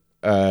of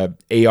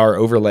AR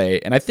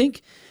overlay. And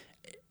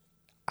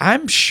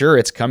I'm sure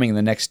it's coming in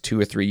the next 2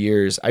 or 3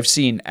 years. I've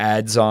seen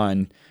ads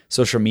on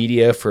social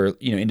media for,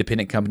 you know,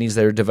 independent companies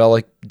that are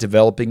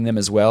developing them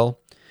as well.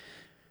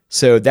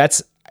 So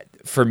that's,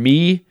 for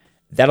me,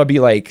 that'll be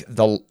like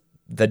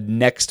the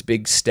next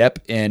big step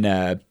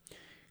in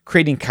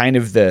creating kind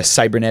of the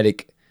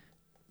cybernetic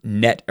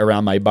net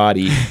around my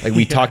body. Like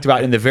we talked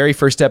about in the very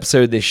first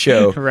episode of this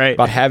show, right,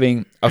 about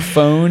having a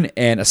phone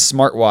and a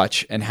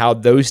smartwatch, and how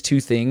those two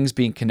things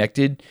being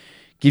connected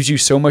gives you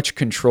so much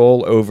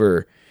control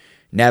over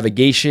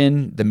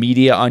navigation, the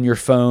media on your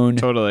phone,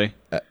 totally,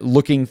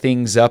 looking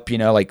things up, you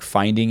know, like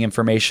finding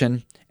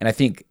information. And I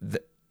think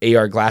the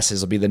AR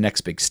glasses will be the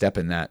next big step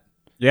in that.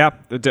 Yeah,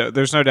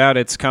 there's no doubt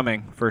it's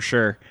coming for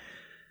sure.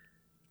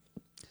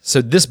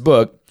 So this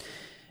book,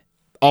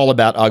 all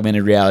about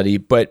augmented reality,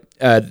 but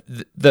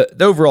the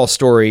overall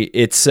story,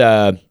 it's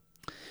kind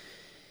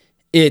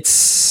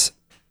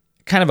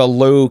of a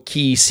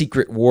low-key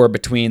secret war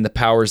between the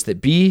powers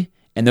that be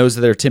and those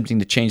that are attempting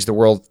to change the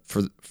world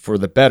for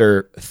the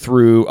better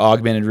through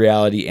augmented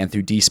reality and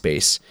through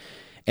D-space.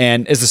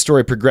 And as the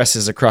story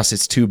progresses across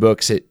its 2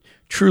 books, it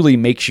truly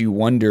makes you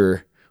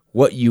wonder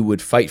what you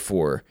would fight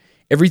for.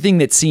 Everything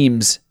that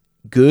seems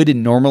good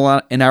and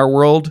normal in our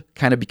world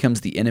kind of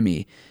becomes the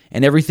enemy.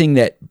 And everything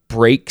that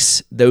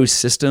breaks those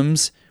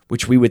systems,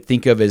 which we would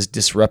think of as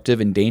disruptive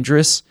and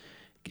dangerous,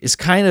 is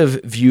kind of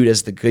viewed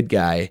as the good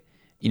guy,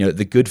 you know,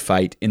 the good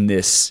fight in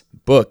this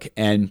book.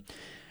 And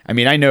I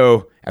mean, I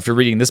know after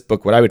reading this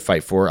book what I would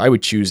fight for. I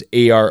would choose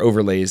AR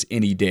overlays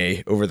any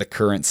day over the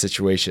current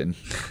situation.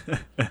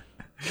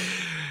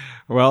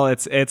 Well,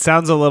 it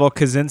sounds a little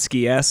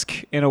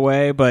Kaczynski-esque in a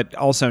way, but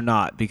also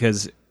not,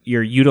 because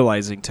you're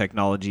utilizing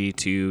technology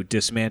to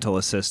dismantle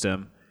a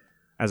system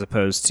as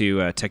opposed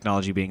to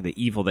technology being the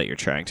evil that you're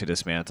trying to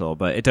dismantle.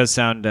 But it does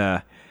sound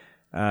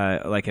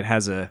like it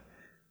has a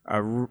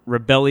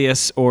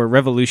rebellious or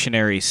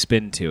revolutionary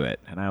spin to it,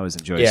 and I always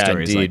enjoy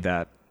stories indeed. like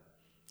that.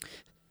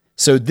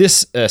 So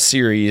this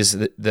series,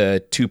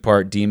 the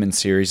two-part Demon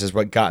series, is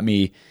what got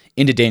me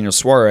into Daniel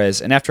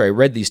Suarez. And after I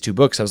read these two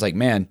books, I was like,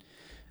 man,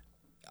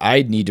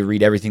 I need to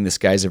read everything this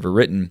guy's ever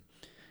written.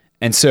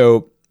 And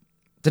so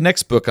the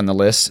next book on the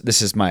list,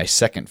 this is my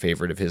second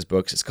favorite of his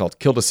books. It's called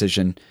Kill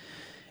Decision.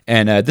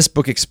 And this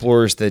book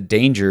explores the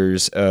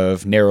dangers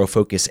of narrow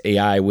focus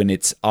AI when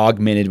it's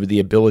augmented with the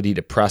ability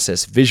to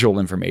process visual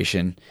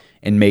information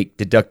and make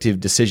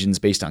deductive decisions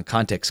based on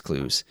context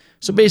clues.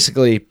 So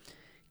basically,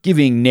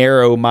 giving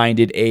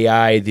narrow-minded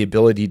AI the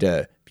ability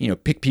to,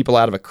 pick people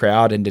out of a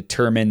crowd and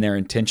determine their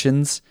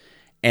intentions,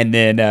 and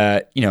then,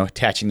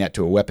 attaching that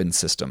to a weapon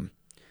system.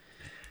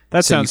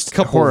 That sounds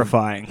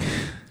horrifying.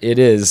 It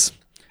is.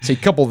 So you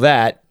couple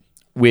that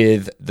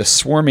with the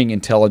swarming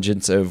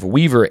intelligence of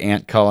weaver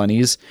ant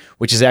colonies,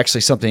 which is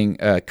actually something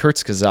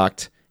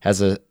Kurzgesagt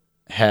has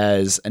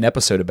an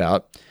episode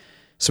about.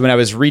 So when I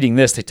was reading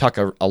this, they talk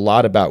a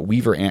lot about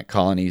weaver ant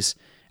colonies.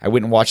 I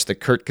went and watched the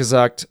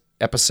Kurzgesagt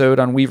episode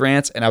on weaver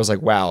ants, and I was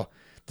like, wow,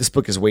 this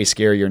book is way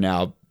scarier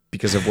now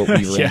because of what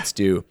weaver ants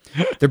do.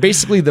 They're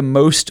basically the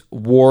most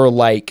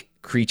warlike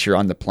creature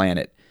on the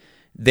planet.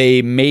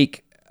 They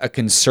make a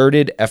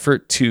concerted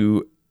effort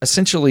to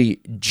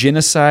essentially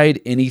genocide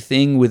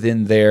anything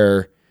within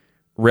their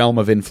realm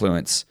of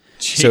influence.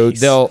 Jeez.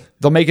 So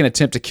they'll make an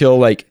attempt to kill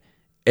like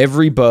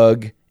every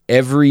bug,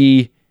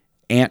 every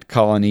ant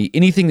colony,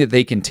 anything that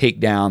they can take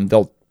down,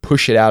 they'll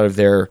push it out of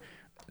their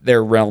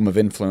realm of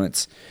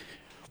influence,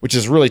 which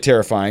is really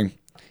terrifying.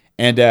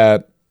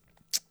 And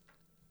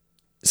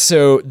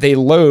so they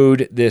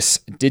load this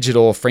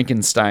digital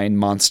Frankenstein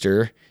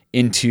monster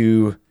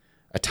into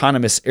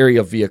autonomous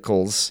aerial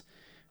vehicles,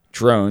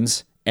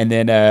 drones, and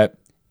then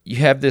you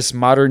have this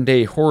modern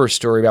day horror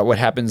story about what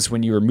happens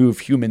when you remove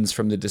humans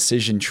from the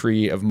decision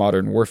tree of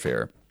modern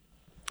warfare.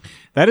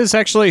 That is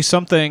actually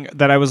something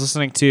that I was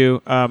listening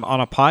to on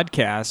a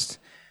podcast.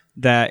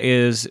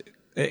 That's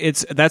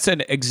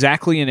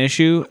exactly an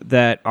issue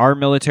that our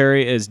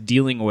military is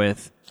dealing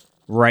with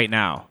right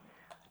now.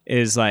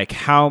 Is like,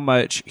 how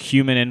much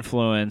human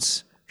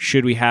influence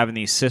should we have in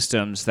these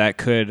systems that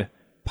could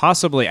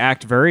possibly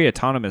act very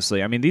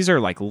autonomously? I mean, these are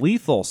like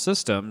lethal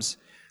systems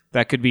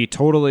that could be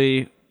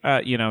totally,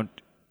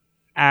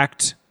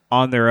 act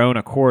on their own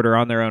accord or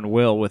on their own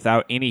will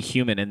without any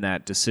human in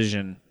that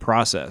decision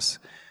process,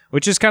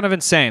 which is kind of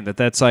insane that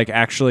that's like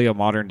actually a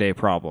modern day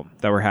problem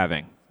that we're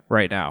having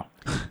right now.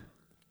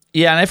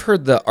 Yeah, and I've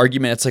heard the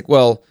argument, it's like,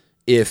 well,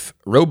 if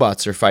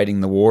robots are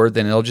fighting the war,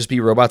 then it'll just be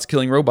robots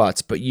killing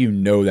robots, but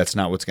that's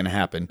not what's going to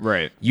happen.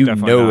 Right. You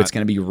Definitely know not. It's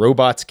going to be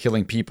robots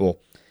killing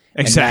people.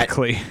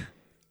 Exactly.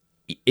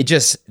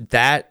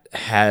 That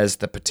has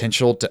the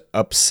potential to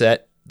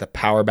upset the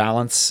power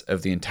balance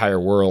of the entire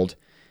world.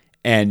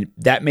 And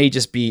that may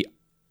just be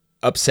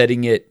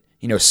upsetting it,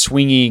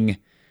 swinging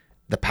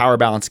the power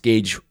balance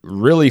gauge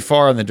really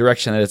far in the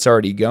direction that it's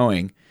already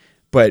going.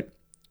 But,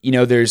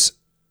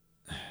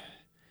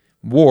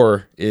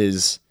 war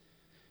is,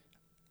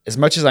 as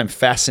much as I'm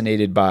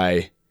fascinated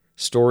by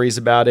stories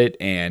about it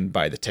and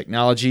by the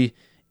technology,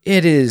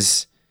 it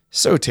is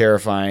so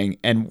terrifying.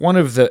 And one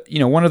of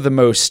the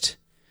most,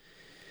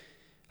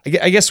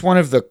 I guess one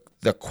of the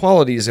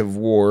qualities of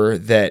war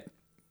that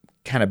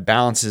kind of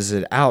balances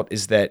it out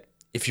is that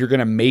if you're going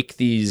to make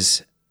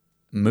these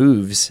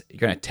moves, you're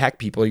going to attack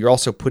people, you're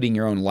also putting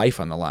your own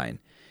life on the line.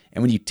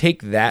 And when you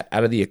take that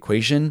out of the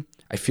equation,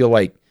 I feel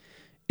like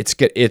it's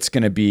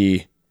going to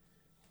be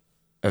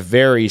a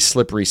very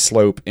slippery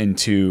slope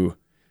into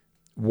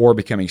war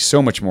becoming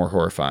so much more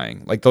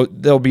horrifying. Like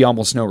there'll be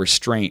almost no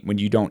restraint when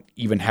you don't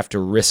even have to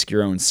risk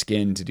your own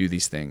skin to do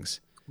these things.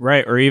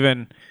 Right. Or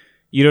even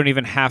you don't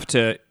even have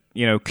to,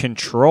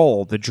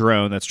 control the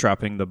drone that's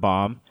dropping the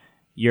bomb.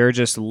 You're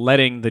just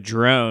letting the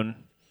drone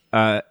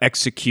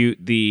execute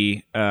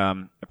the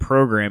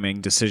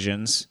programming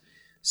decisions.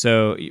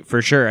 So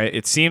for sure,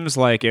 it seems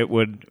like it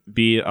would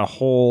be a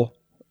whole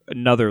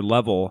another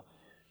level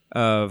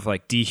of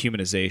like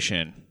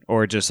dehumanization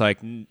or just like,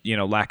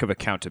 lack of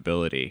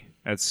accountability.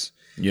 It's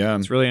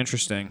really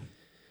interesting.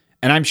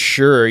 And I'm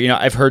sure,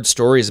 I've heard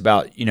stories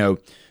about,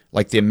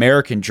 like the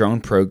American drone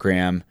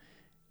program,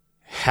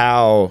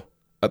 how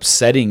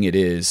upsetting it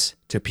is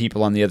to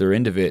people on the other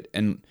end of it,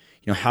 and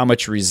how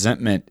much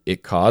resentment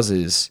it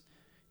causes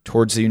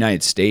towards the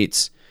United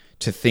States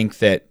to think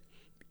that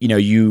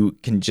you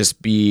can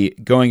just be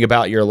going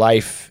about your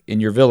life in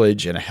your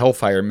village and a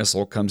Hellfire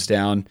missile comes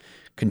down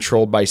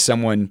controlled by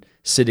someone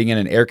sitting in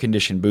an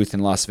air-conditioned booth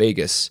in Las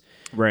Vegas.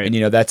 Right.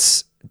 And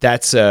that's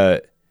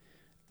the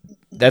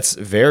that's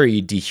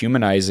very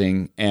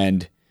dehumanizing.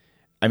 And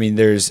I mean,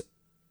 there's,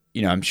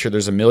 I'm sure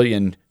there's a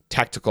million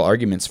tactical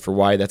arguments for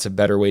why that's a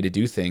better way to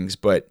do things,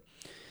 but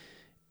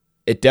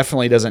it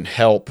definitely doesn't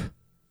help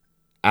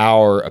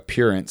our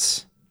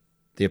appearance,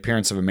 the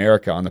appearance of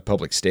America on the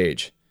public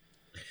stage.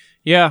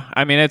 Yeah,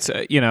 I mean, it's,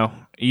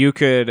 you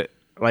could,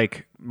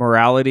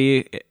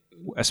 morality,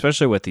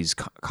 especially with these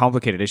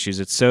complicated issues,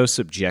 it's so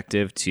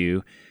subjective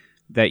too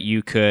that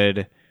you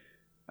could,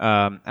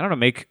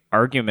 make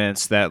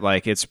arguments that,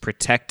 it's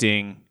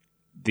protecting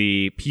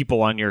the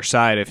people on your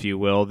side, if you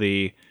will,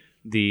 the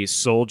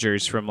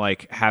soldiers from,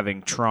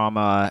 having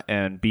trauma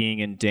and being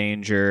in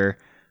danger.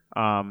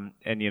 And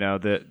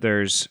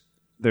there's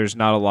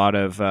not a lot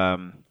of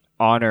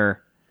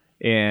honor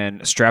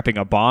in strapping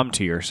a bomb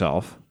to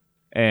yourself,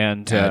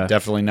 and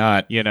definitely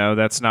not.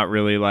 That's not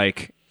really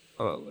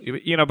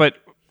but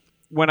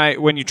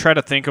when you try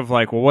to think of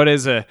what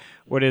is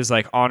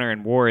honor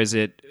in war? Is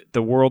it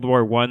the World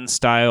War I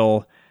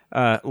style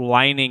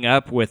lining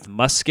up with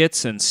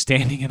muskets and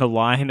standing in a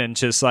line and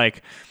just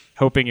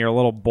hoping your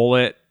little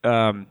bullet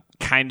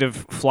kind of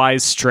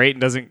flies straight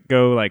and doesn't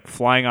go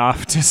flying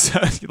off to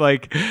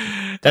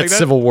that's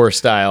Civil War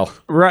style,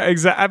 right?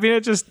 Exactly. I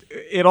mean,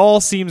 it all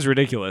seems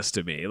ridiculous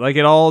to me.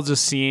 It all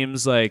just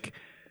seems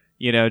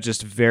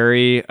just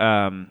very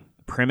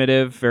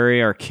primitive,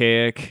 very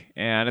archaic,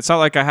 and it's not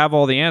like I have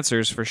all the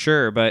answers for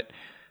sure, but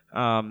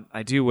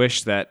I do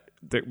wish that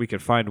we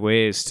could find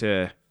ways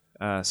to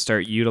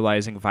start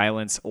utilizing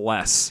violence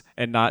less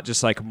and not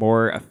just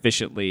more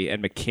efficiently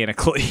and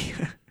mechanically.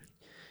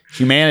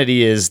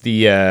 Humanity is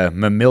the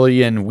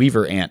mammalian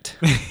weaver ant.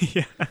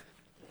 Yeah.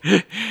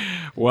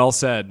 Well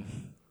said.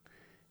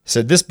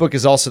 So this book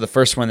is also the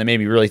first one that made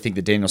me really think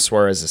that Daniel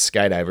Suarez is a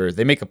skydiver.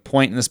 They make a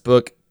point in this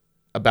book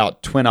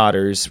about twin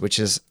otters, which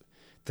is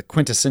the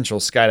quintessential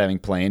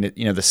skydiving plane.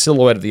 The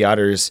silhouette of the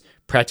otter is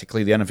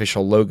practically the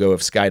unofficial logo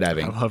of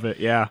skydiving. I love it,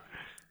 yeah.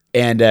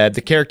 And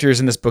the characters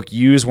in this book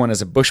use one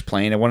as a bush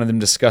plane, and one of them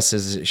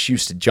discusses she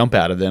used to jump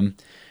out of them.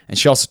 And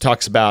she also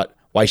talks about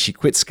why she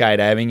quit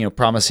skydiving,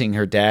 promising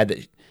her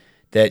dad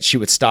that she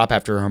would stop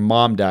after her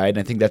mom died. And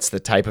I think that's the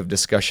type of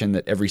discussion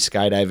that every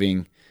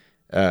skydiver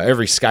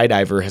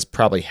has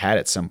probably had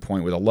at some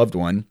point with a loved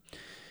one.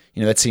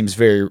 That seems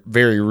very,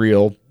 very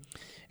real.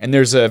 And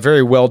there's a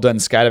very well done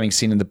skydiving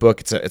scene in the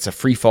book. It's a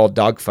free fall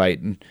dogfight,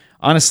 and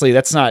honestly,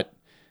 that's not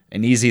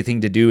an easy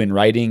thing to do in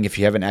writing if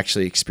you haven't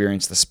actually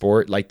experienced the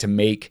sport.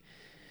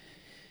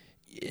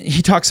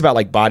 He talks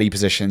about body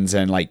positions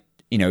and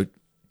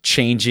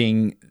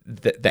changing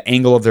the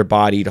angle of their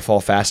body to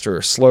fall faster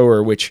or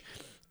slower, which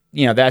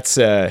that's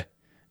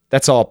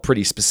all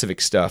pretty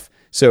specific stuff.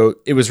 So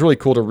it was really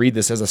cool to read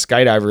this as a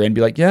skydiver and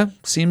be like, yeah,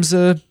 seems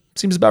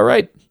about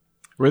right.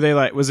 Were they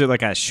was it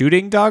a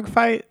shooting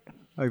dogfight?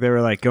 They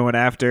were going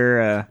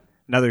after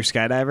another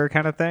skydiver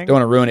kind of thing? Don't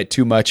want to ruin it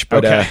too much,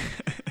 but okay.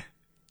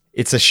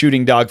 It's a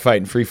shooting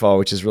dogfight in free fall,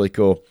 which is really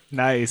cool.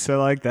 Nice, I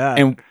like that.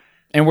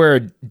 And where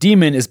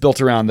Demon is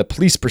built around the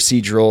police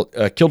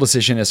procedural, Kill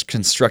Decision is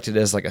constructed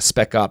as a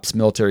spec ops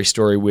military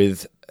story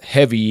with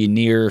heavy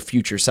near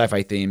future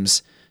sci-fi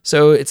themes.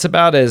 So it's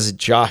about as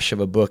Josh of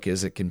a book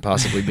as it can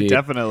possibly be.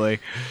 Definitely.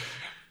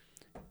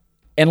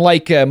 And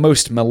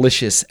most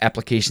malicious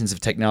applications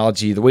of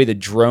technology, the way the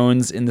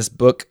drones in this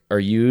book are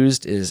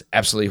used is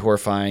absolutely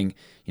horrifying.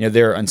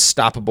 They're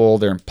unstoppable.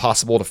 They're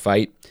impossible to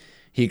fight.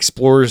 He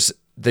explores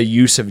the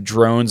use of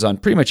drones on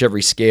pretty much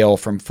every scale,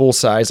 from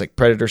full-size,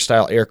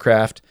 Predator-style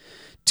aircraft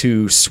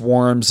to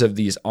swarms of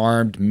these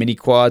armed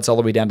mini-quads, all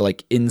the way down to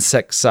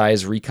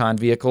insect-sized recon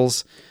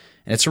vehicles.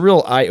 And it's a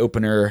real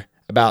eye-opener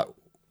about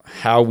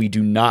how we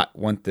do not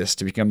want this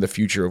to become the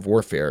future of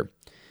warfare.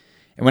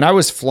 And when I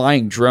was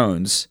flying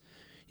drones,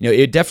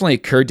 it definitely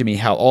occurred to me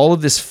how all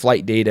of this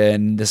flight data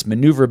and this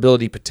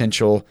maneuverability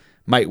potential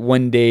might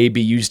one day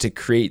be used to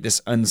create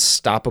this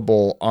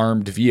unstoppable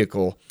armed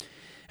vehicle.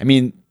 I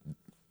mean,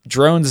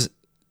 drones,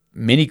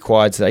 mini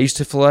quads that I used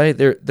to fly,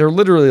 they're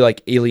literally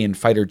alien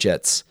fighter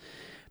jets.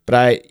 But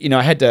I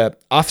had to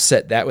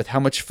offset that with how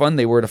much fun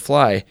they were to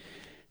fly.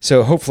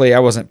 So hopefully I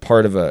wasn't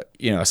part of a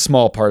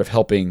small part of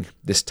helping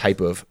this type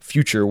of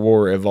future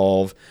war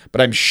evolve. But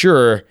I'm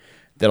sure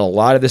that a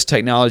lot of this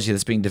technology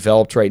that's being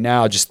developed right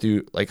now, just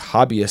through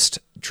hobbyist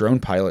drone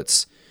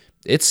pilots,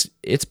 it's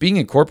being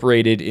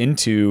incorporated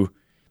into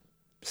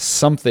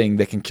something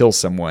that can kill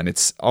someone.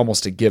 It's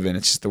almost a given.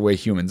 It's just the way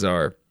humans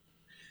are.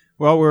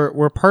 Well,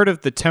 we're part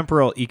of the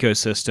temporal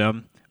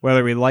ecosystem,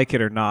 whether we like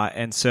it or not,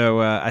 and so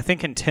I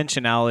think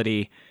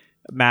intentionality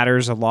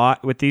matters a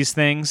lot with these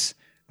things.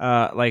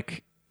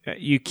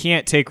 You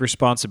can't take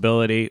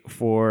responsibility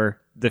for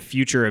the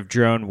future of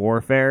drone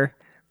warfare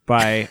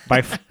by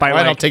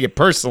I don't take it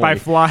personally.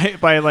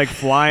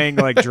 flying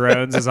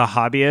drones as a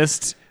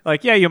hobbyist.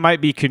 You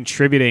might be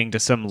contributing to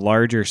some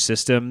larger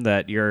system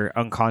that you're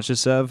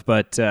unconscious of,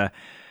 but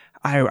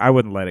I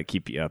wouldn't let it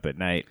keep you up at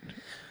night.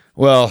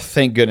 Well,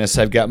 thank goodness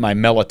I've got my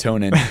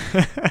melatonin.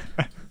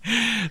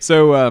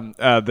 So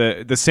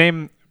the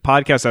same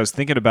podcast I was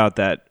thinking about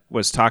that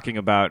was talking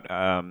about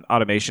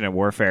automation and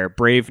warfare,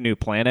 Brave New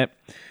Planet.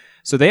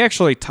 So they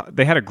actually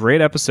they had a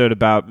great episode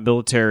about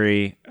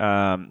military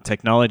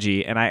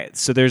technology, and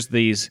so there's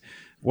these.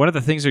 One of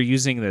the things they're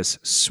using this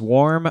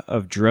swarm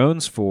of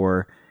drones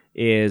for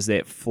is that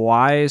it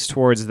flies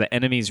towards the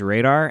enemy's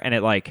radar, and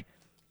it like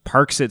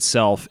parks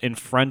itself in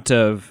front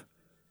of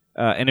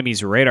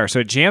enemy's radar. So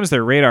it jams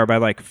their radar by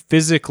like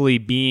physically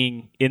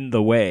being in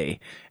the way,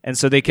 and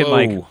so they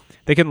can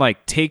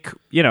take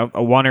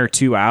a 1 or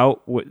 2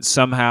 out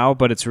somehow,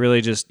 but it's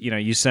really just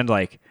you send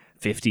like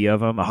 50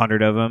 of them,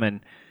 100 of them, and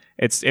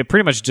it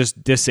pretty much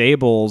just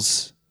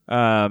disables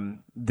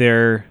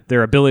their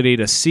ability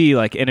to see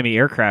like enemy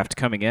aircraft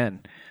coming in.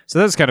 So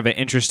that's kind of an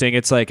interesting.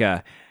 It's like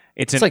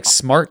like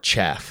smart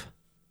chaff.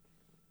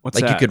 What's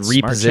like that? you could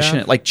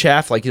reposition it like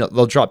chaff. Like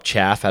they'll drop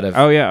chaff out of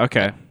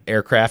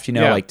aircraft.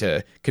 Like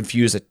to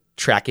confuse a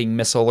tracking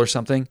missile or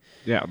something.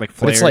 Yeah, like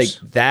flares. But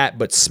it's like that,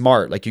 but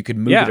smart. Like you could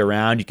move it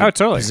around. You could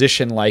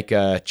position like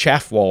a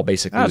chaff wall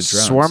basically. With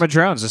drones. Swarm of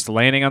drones just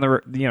landing on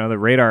the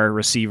radar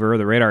receiver,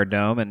 the radar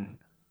dome, and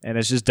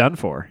it's just done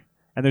for.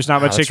 And there's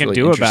not much you can really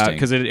do about it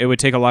because it would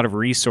take a lot of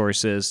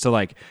resources to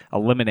like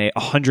eliminate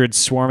 100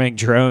 swarming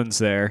drones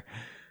there.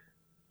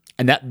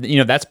 And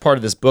that's part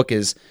of this book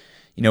is,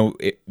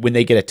 when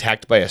they get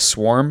attacked by a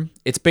swarm,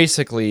 it's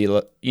basically,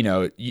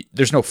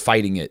 there's no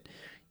fighting it.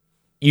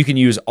 You can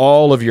use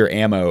all of your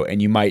ammo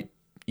and you might,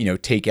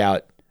 take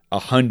out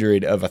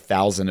 100 of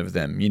 1,000 of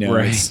them,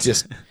 Right. It's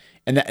just,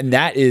 and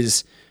that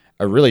is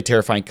a really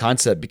terrifying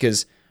concept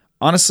because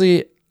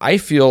honestly, I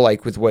feel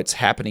like with what's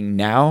happening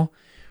now,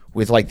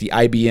 with like the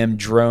IBM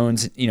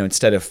drones,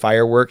 instead of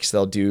fireworks,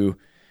 they'll do,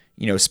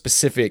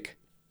 specific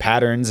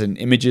patterns and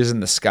images in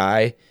the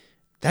sky.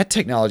 That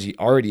technology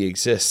already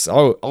exists.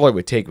 All it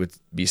would take would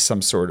be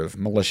some sort of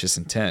malicious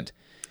intent.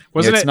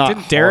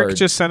 Didn't Derek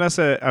just send us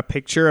a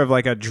picture of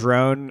like a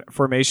drone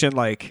formation,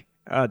 like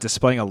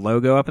displaying a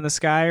logo up in the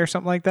sky or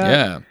something like that?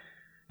 Yeah.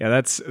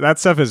 Yeah, that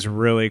stuff is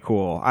really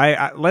cool.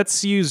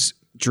 Let's use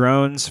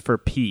drones for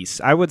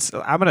peace. I'm going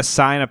to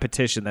sign a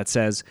petition that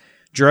says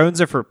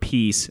drones are for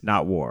peace,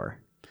 not war.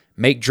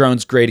 Make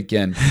drones great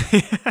again.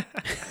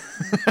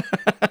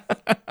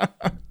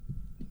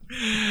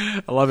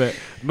 I love it.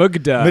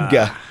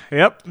 Mugda.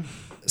 Yep.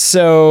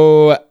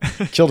 So,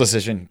 kill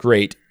decision,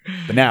 great.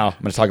 But now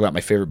I'm going to talk about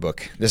my favorite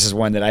book. This is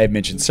one that I have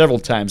mentioned several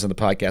times on the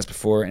podcast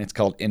before, and it's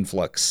called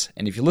Influx.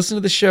 And if you listen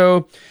to the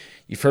show,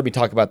 you've heard me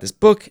talk about this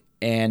book,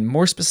 and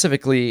more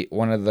specifically,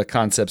 one of the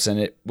concepts in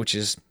it, which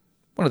is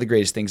one of the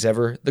greatest things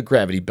ever, the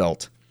gravity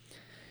belt.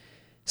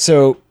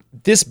 So,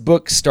 this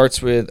book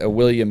starts with a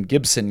William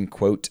Gibson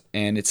quote,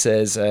 and it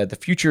says, the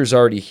future is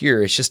already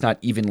here, it's just not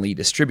evenly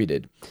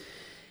distributed.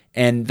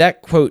 And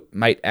that quote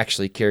might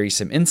actually carry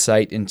some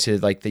insight into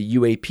like the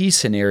UAP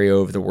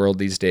scenario of the world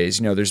these days.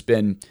 There's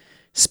been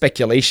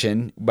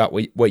speculation about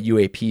what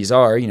UAPs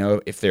are,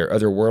 if they're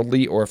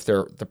otherworldly or if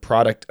they're the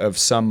product of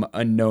some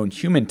unknown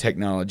human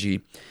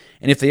technology.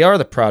 And if they are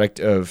the product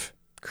of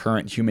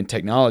current human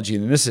technology,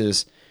 then this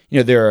is,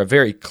 they're a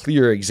very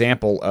clear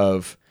example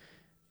of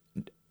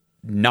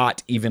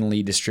not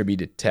evenly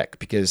distributed tech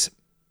because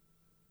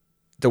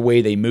the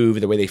way they move,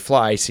 the way they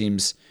fly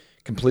seems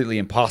completely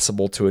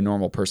impossible to a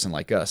normal person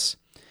like us.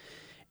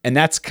 And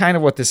that's kind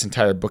of what this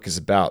entire book is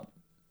about.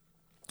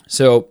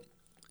 So,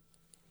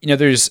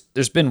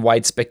 there's been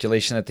wide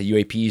speculation that the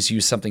UAPs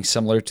use something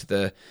similar to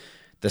the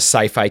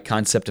sci-fi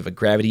concept of a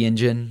gravity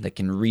engine that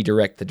can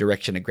redirect the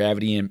direction of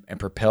gravity and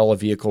propel a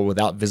vehicle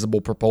without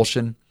visible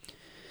propulsion.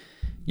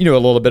 You know a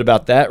little bit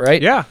about that,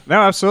 right? Yeah,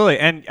 no, absolutely.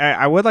 And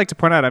I would like to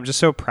point out, I'm just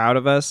so proud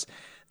of us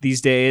these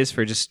days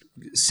for just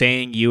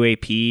saying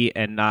UAP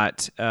and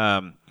not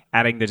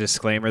adding the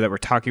disclaimer that we're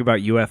talking about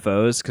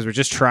UFOs because we're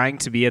just trying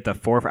to be at the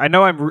forefront. I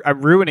know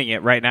I'm ruining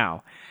it right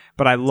now,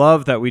 but I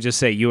love that we just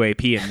say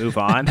UAP and move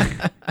on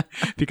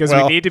because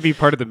we need to be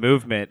part of the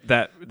movement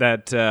that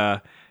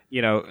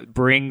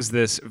brings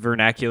this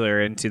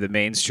vernacular into the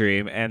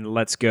mainstream and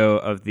lets go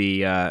of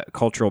the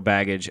cultural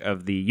baggage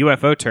of the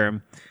UFO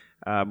term,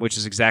 which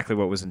is exactly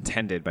what was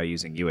intended by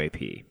using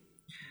UAP.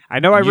 I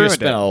know I ruined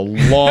it. You spent a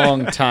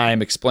long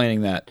time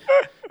explaining that.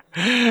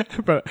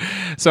 But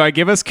so I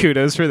give us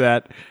kudos for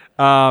that.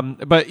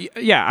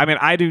 But yeah, I mean,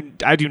 I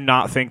do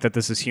not think that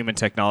this is human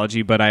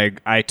technology, but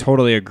I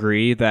totally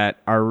agree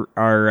that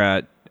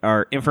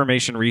our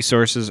information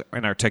resources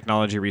and our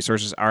technology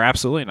resources are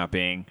absolutely not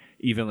being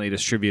evenly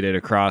distributed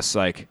across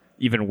like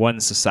even one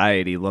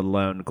society, let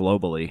alone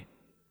globally.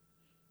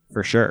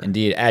 For sure.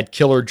 Indeed. Add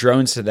killer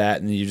drones to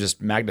that, and you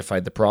just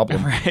magnified the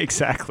problem. Right,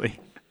 exactly.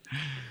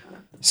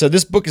 So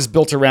this book is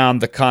built around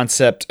the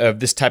concept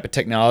of this type of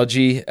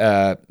technology,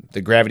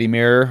 the gravity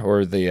mirror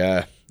or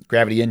the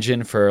gravity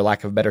engine, for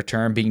lack of a better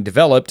term, being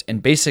developed.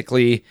 And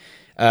basically,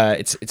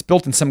 it's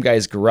built in some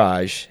guy's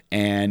garage,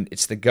 and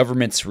it's the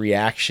government's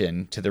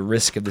reaction to the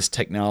risk of this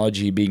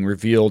technology being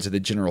revealed to the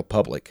general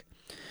public.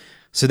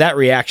 So that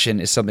reaction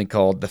is something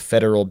called the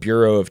Federal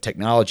Bureau of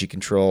Technology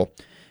Control,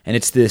 and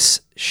it's this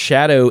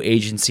shadow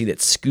agency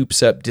that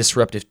scoops up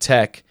disruptive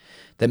tech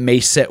that may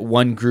set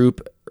one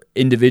group,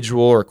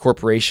 individual or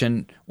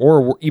corporation,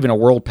 or even a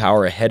world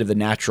power ahead of the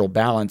natural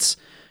balance,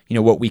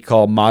 what we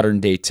call modern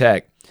day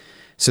tech.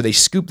 So they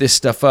scoop this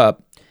stuff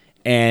up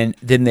and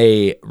then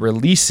they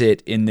release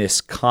it in this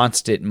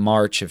constant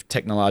march of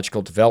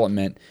technological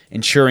development,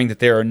 ensuring that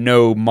there are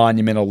no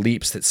monumental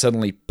leaps that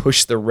suddenly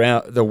push the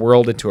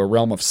world into a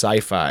realm of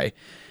sci-fi.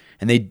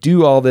 And they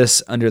do all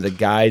this under the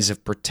guise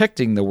of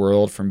protecting the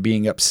world from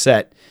being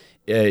upset,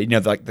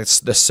 like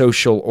the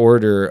social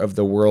order of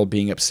the world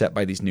being upset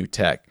by these new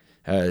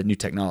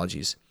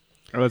technologies.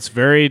 Oh, it's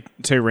very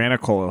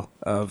tyrannical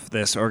of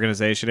this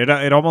organization.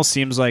 It almost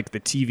seems like the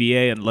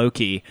TVA and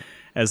Loki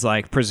as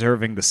like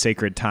preserving the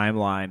sacred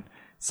timeline.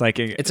 It's like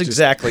it's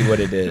exactly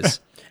what it is.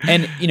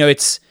 And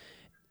it's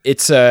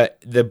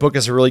the book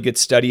is a really good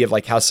study of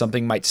like how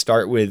something might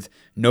start with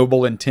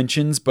noble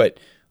intentions, but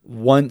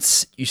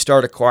once you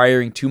start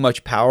acquiring too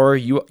much power,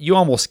 you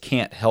almost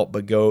can't help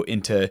but go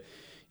into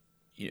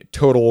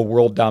total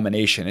world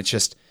domination. It's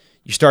just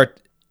you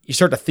start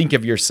to think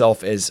of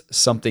yourself as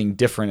something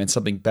different and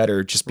something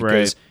better just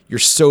because you're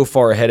so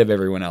far ahead of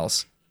everyone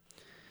else.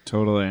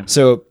 Totally.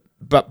 So,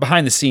 but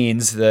behind the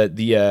scenes,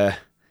 the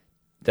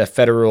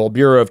Federal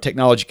Bureau of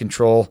Technology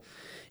Control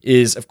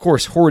is, of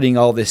course, hoarding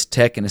all this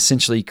tech and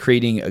essentially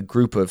creating a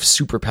group of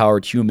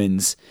superpowered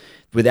humans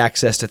with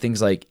access to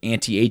things like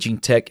anti-aging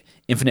tech,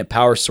 infinite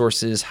power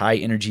sources, high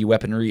energy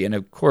weaponry, and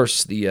of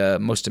course, the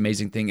most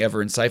amazing thing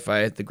ever in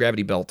sci-fi, the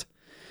gravity belt.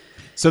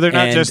 So they're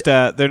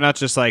not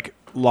just like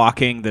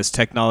locking this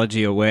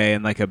technology away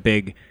in like a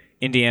big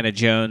Indiana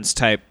Jones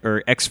type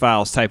or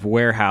X-Files type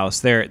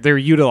warehouse. They're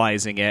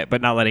utilizing it,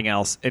 but not letting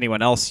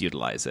anyone else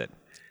utilize it.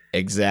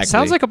 Exactly.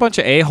 Sounds like a bunch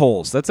of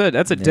a-holes. That's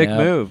a dick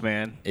move,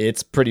 man.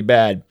 It's pretty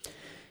bad.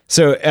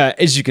 So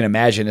as you can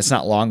imagine, it's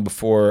not long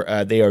before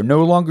they are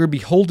no longer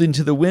beholden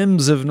to the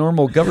whims of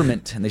normal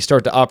government, and they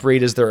start to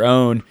operate as their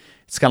own.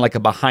 It's kind of like a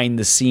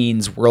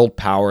behind-the-scenes world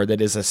power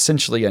that is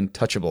essentially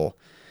untouchable.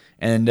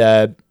 And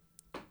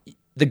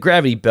the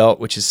gravity belt,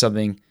 which is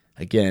something,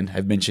 again,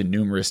 I've mentioned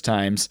numerous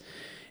times,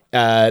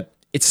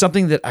 it's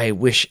something that I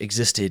wish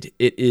existed.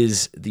 It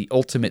is the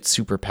ultimate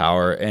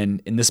superpower,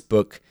 and in this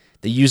book,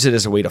 they use it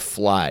as a way to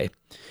fly,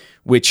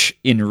 which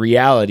in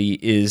reality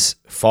is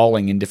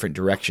falling in different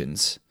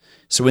directions.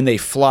 So when they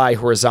fly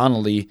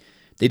horizontally,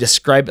 they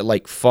describe it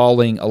like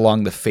falling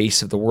along the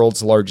face of the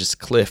world's largest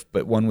cliff,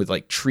 but one with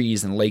like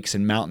trees and lakes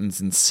and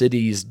mountains and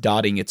cities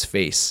dotting its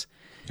face.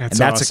 That's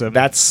awesome.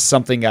 That's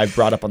something I've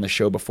brought up on the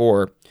show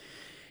before.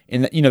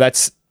 And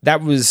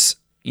that was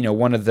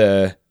one of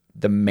the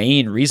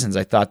main reasons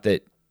I thought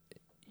that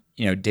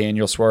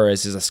Daniel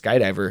Suarez is a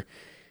skydiver.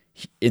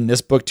 In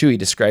this book too, he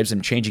describes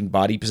them changing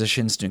body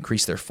positions to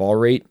increase their fall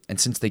rate, and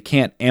since they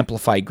can't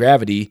amplify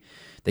gravity,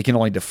 they can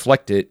only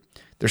deflect it.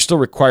 They're still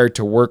required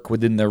to work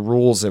within the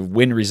rules of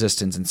wind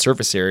resistance and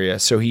surface area.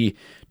 So he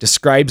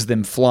describes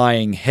them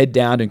flying head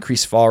down to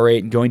increase fall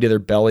rate and going to their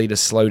belly to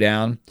slow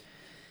down.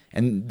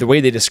 And the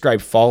way they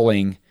describe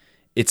falling,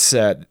 it's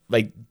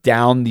like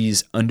down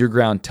these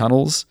underground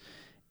tunnels,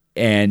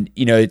 and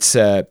it's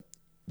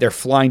they're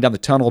flying down the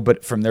tunnel,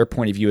 but from their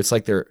point of view, it's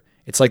like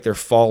they're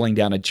falling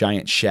down a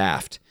giant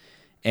shaft.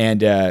 And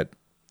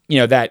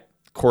that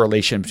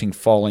correlation between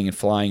falling and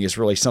flying is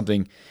really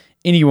something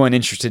anyone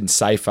interested in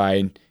sci-fi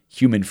and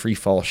human free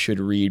fall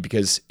should read,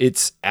 because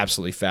it's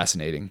absolutely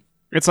fascinating.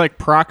 It's like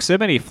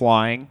proximity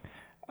flying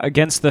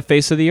against the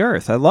face of the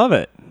earth. I love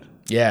it.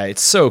 Yeah,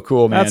 it's so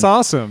cool, man. That's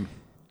awesome.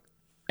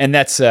 And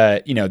that's,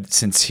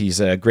 since he's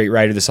a great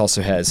writer, this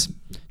also has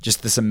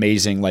just this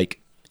amazing,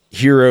 like,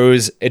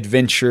 heroes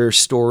adventure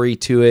story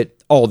to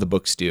it. All the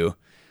books do.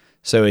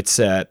 So it's,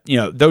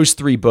 those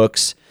three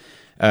books,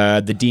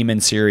 the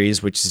Demon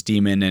series, which is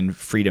Demon and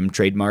Freedom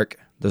trademark.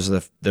 Those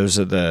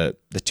are the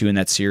two in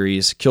that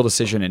series, Kill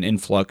Decision and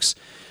Influx.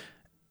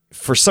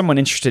 For someone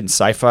interested in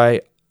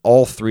sci-fi,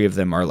 all three of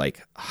them are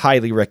like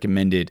highly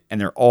recommended, and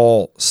they're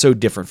all so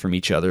different from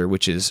each other,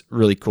 which is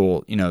really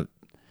cool,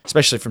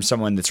 especially from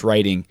someone that's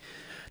writing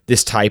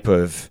this type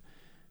of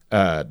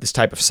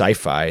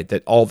sci-fi,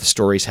 that all the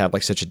stories have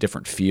like such a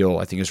different feel.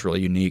 I think is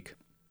really unique.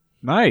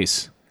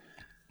 Nice.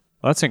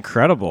 Well, that's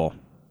incredible.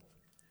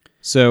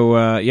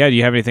 So, do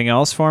you have anything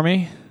else for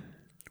me?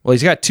 Well,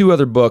 he's got two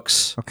other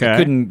books. Okay. I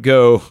couldn't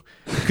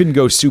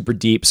go super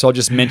deep, so I'll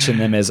just mention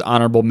them as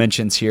honorable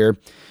mentions here.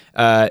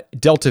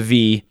 Delta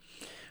V,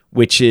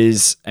 which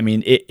is,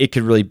 it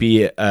could really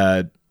be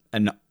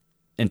an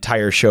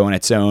entire show on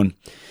its own.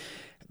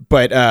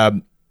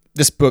 But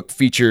this book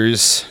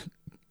features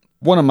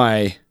one of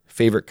my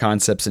favorite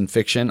concepts in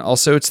fiction.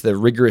 Also, it's the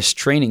rigorous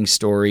training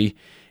story.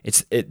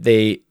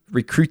 They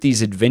recruit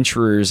these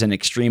adventurers and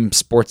extreme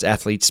sports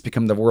athletes to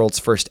become the world's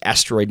first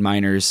asteroid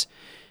miners,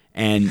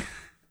 and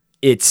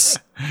it's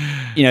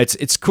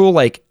cool.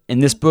 Like in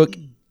this book,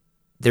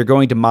 they're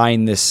going to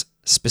mine this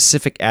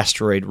specific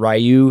asteroid,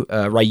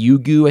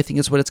 Ryugu, I think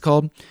is what it's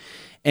called.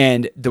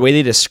 And the way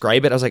they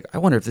describe it, I was like, I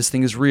wonder if this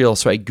thing is real.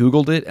 So I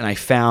Googled it and I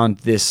found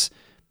this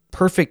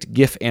perfect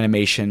GIF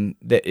animation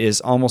that is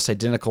almost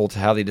identical to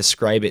how they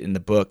describe it in the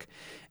book.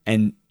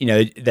 And,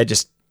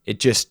 it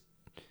just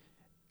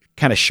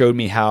kind of showed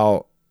me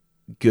how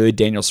good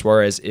Daniel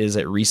Suarez is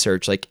at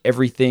research. Like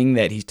everything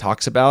that he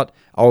talks about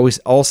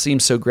all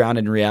seems so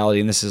grounded in reality.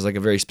 And this is like a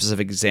very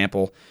specific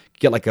example. You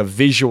get like a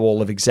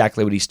visual of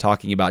exactly what he's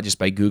talking about just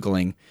by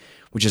Googling,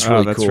 which is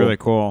really that's cool. really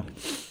cool.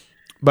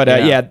 But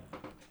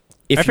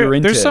if you're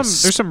into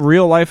there's some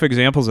real life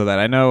examples of that.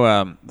 I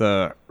know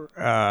the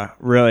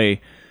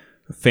really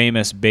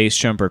famous base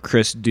jumper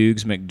Chris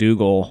Dukes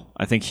McDougall.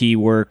 I think he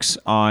works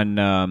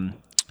on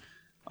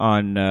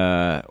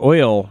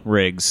oil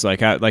rigs.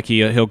 Like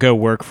he'll go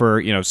work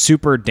for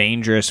super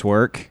dangerous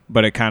work,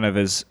 but it kind of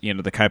is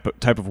the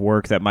type of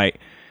work that might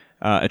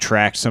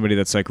attract somebody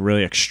that's like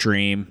really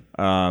extreme,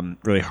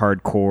 really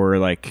hardcore,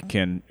 like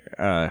can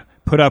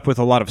put up with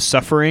a lot of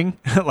suffering,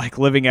 like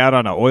living out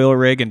on an oil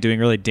rig and doing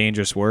really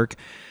dangerous work.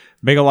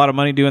 Make a lot of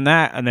money doing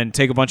that, and then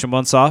take a bunch of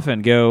months off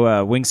and go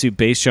wingsuit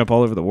base jump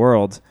all over the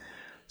world.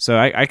 So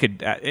I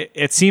could.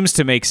 It seems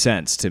to make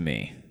sense to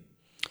me.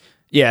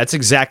 Yeah, it's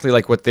exactly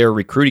like what they're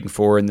recruiting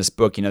for in this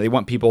book. They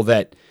want people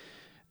that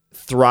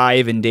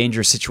thrive in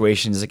dangerous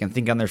situations. They can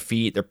think on their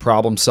feet. They're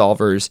problem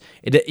solvers.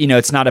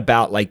 It's not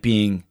about like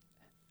being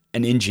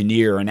an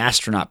engineer or an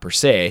astronaut per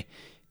se,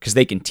 because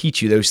they can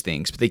teach you those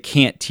things, but they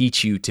can't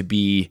teach you to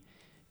be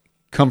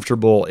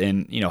comfortable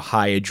in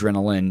high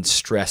adrenaline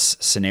stress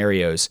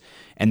scenarios.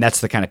 And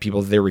that's the kind of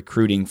people that they're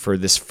recruiting for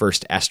this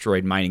first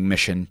asteroid mining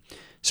mission.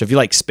 So if you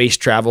like space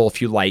travel,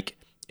 if you like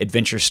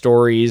adventure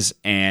stories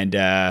and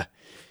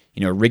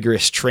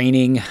rigorous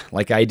training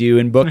like I do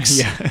in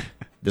books,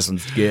 this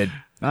one's good.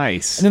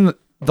 Nice. And then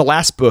the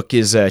last book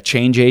is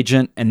Change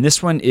Agent, and this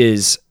book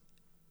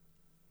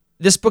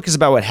is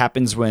about what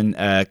happens when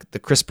the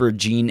CRISPR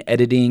gene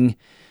editing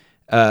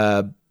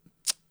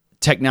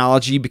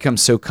technology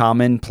becomes so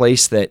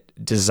commonplace that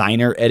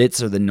designer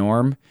edits are the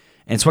norm.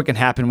 And it's what can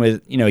happen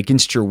with,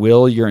 against your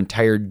will, your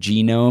entire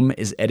genome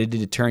is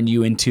edited to turn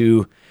you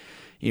into,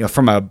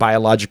 from a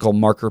biological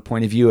marker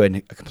point of view, a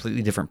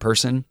completely different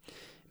person.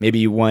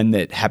 Maybe one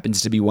that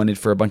happens to be wanted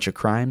for a bunch of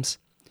crimes.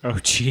 Oh,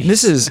 geez.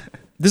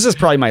 This is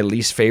probably my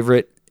least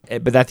favorite,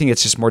 but I think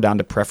it's just more down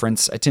to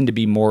preference. I tend to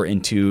be more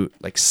into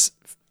like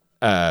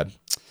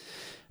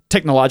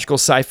technological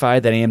sci-fi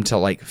than I am to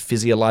like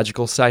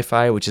physiological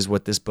sci-fi, which is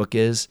what this book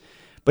is.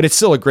 But it's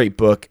still a great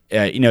book.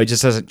 It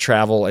just doesn't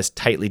travel as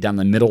tightly down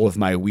the middle of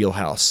my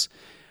wheelhouse.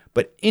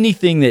 But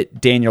anything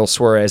that Daniel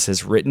Suarez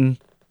has written,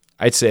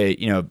 I'd say,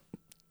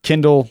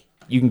 Kindle,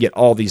 you can get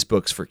all these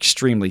books for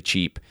extremely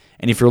cheap.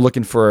 And if you're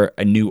looking for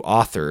a new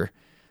author,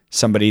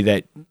 somebody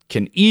that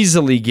can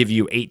easily give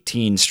you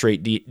 18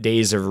 straight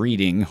days of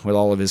reading with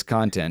all of his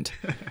content,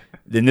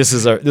 then this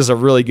is a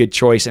really good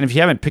choice. And if you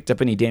haven't picked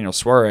up any Daniel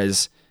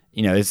Suarez,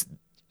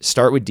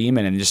 start with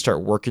Demon and just start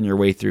working your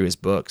way through his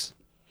books.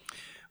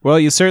 Well,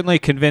 you certainly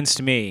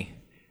convinced me.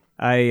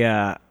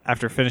 I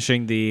after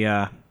finishing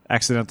the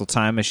Accidental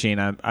Time Machine,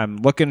 I'm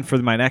looking for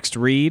my next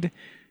read,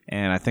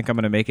 and I think I'm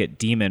going to make it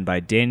Demon by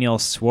Daniel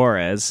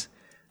Suarez.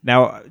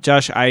 Now,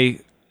 Josh,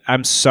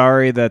 I'm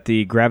sorry that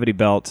the gravity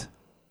belt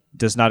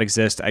does not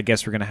exist. I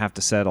guess we're going to have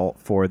to settle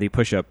for the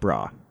push-up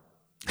bra.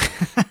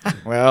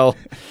 Well,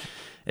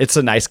 it's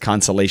a nice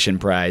consolation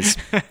prize.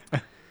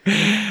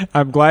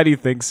 I'm glad you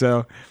think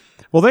so.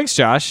 Well, thanks,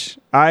 Josh.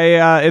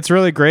 It's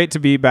really great to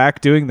be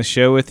back doing the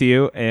show with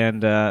you,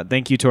 and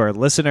thank you to our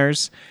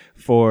listeners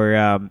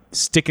for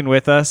sticking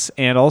with us,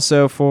 and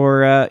also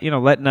for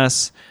giving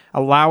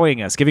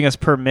us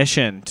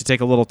permission to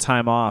take a little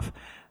time off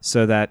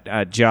so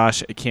that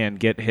Josh can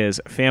get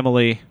his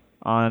family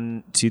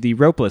on to the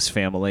Ropeless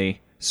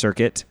family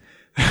circuit.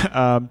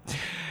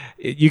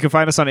 You can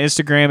find us on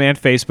Instagram and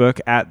Facebook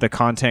at The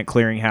Content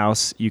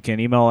Clearinghouse. You can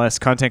email us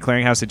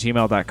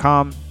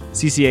contentclearinghouse@gmail.com,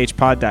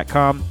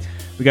 cchpod.com.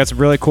 We got some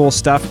really cool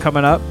stuff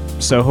coming up,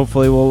 so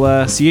hopefully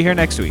we'll see you here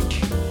next week.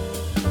 Something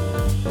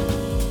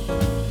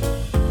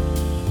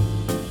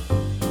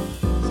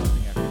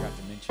I forgot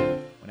to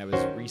mention, when I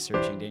was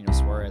researching Daniel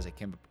Suarez, I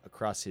came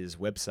across his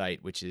website,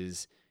 which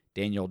is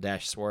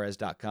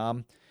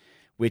daniel-suarez.com,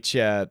 which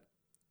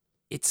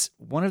it's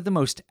one of the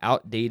most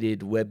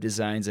outdated web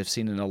designs I've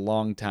seen in a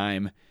long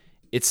time.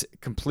 It's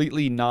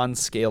completely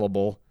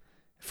non-scalable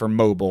for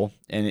mobile,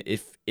 and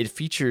it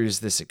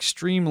features this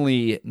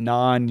extremely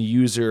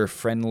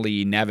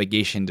non-user-friendly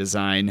navigation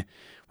design,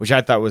 which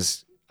I thought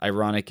was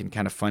ironic and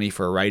kind of funny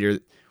for a writer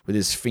with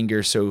his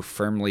finger so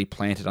firmly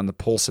planted on the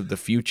pulse of the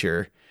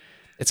future.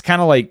 It's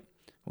kind of like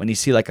when you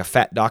see like a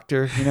fat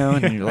doctor,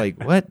 and you're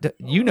like, what?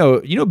 You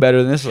know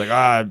better than this. Like,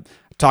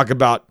 talk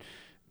about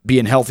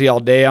being healthy all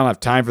day. I don't have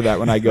time for that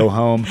when I go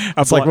home.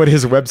 It's like what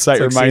his website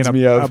reminds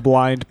me of. A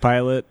blind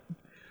pilot.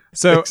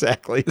 So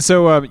exactly.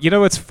 So,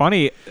 it's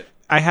funny.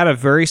 I had a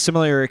very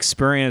similar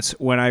experience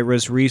when I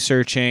was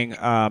researching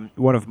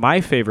one of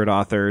my favorite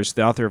authors,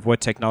 the author of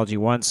What Technology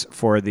Wants,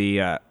 for the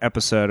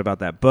episode about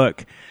that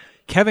book.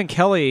 Kevin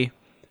Kelly,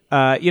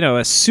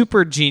 a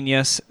super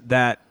genius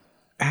that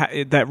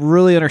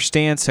really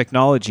understands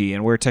technology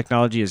and where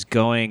technology is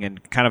going,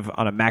 and kind of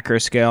on a macro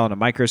scale and a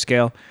micro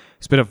scale.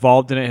 He's been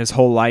involved in it his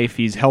whole life.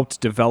 He's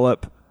helped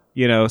develop,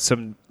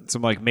 some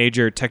like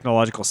major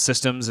technological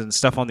systems and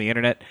stuff on the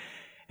internet.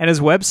 And his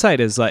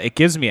website is like, it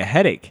gives me a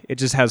headache. It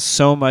just has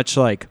so much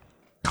like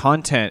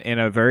content in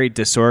a very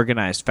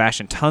disorganized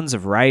fashion, tons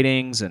of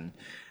writings and,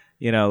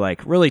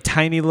 like really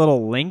tiny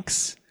little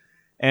links.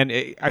 And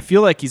I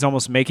feel like he's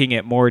almost making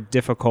it more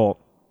difficult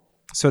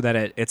so that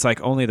it's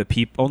like only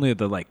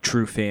the like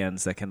true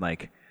fans that can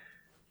like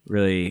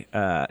really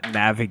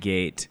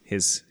navigate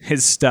his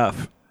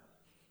stuff.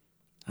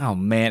 Oh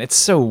man, it's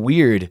so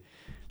weird.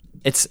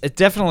 It's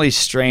definitely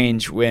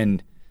strange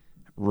when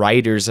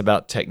writers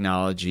about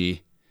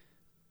technology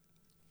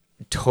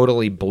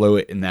totally blow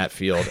it in that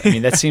field. I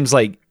mean, that seems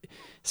like,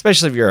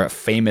 especially if you're a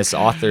famous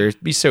author,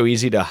 it'd be so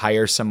easy to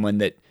hire someone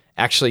that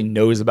actually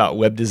knows about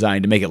web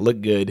design to make it look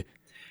good.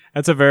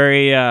 That's a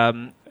very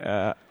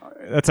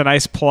that's a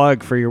nice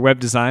plug for your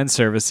web design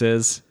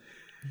services.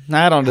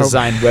 I don't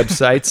design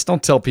websites.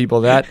 Don't tell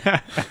people that.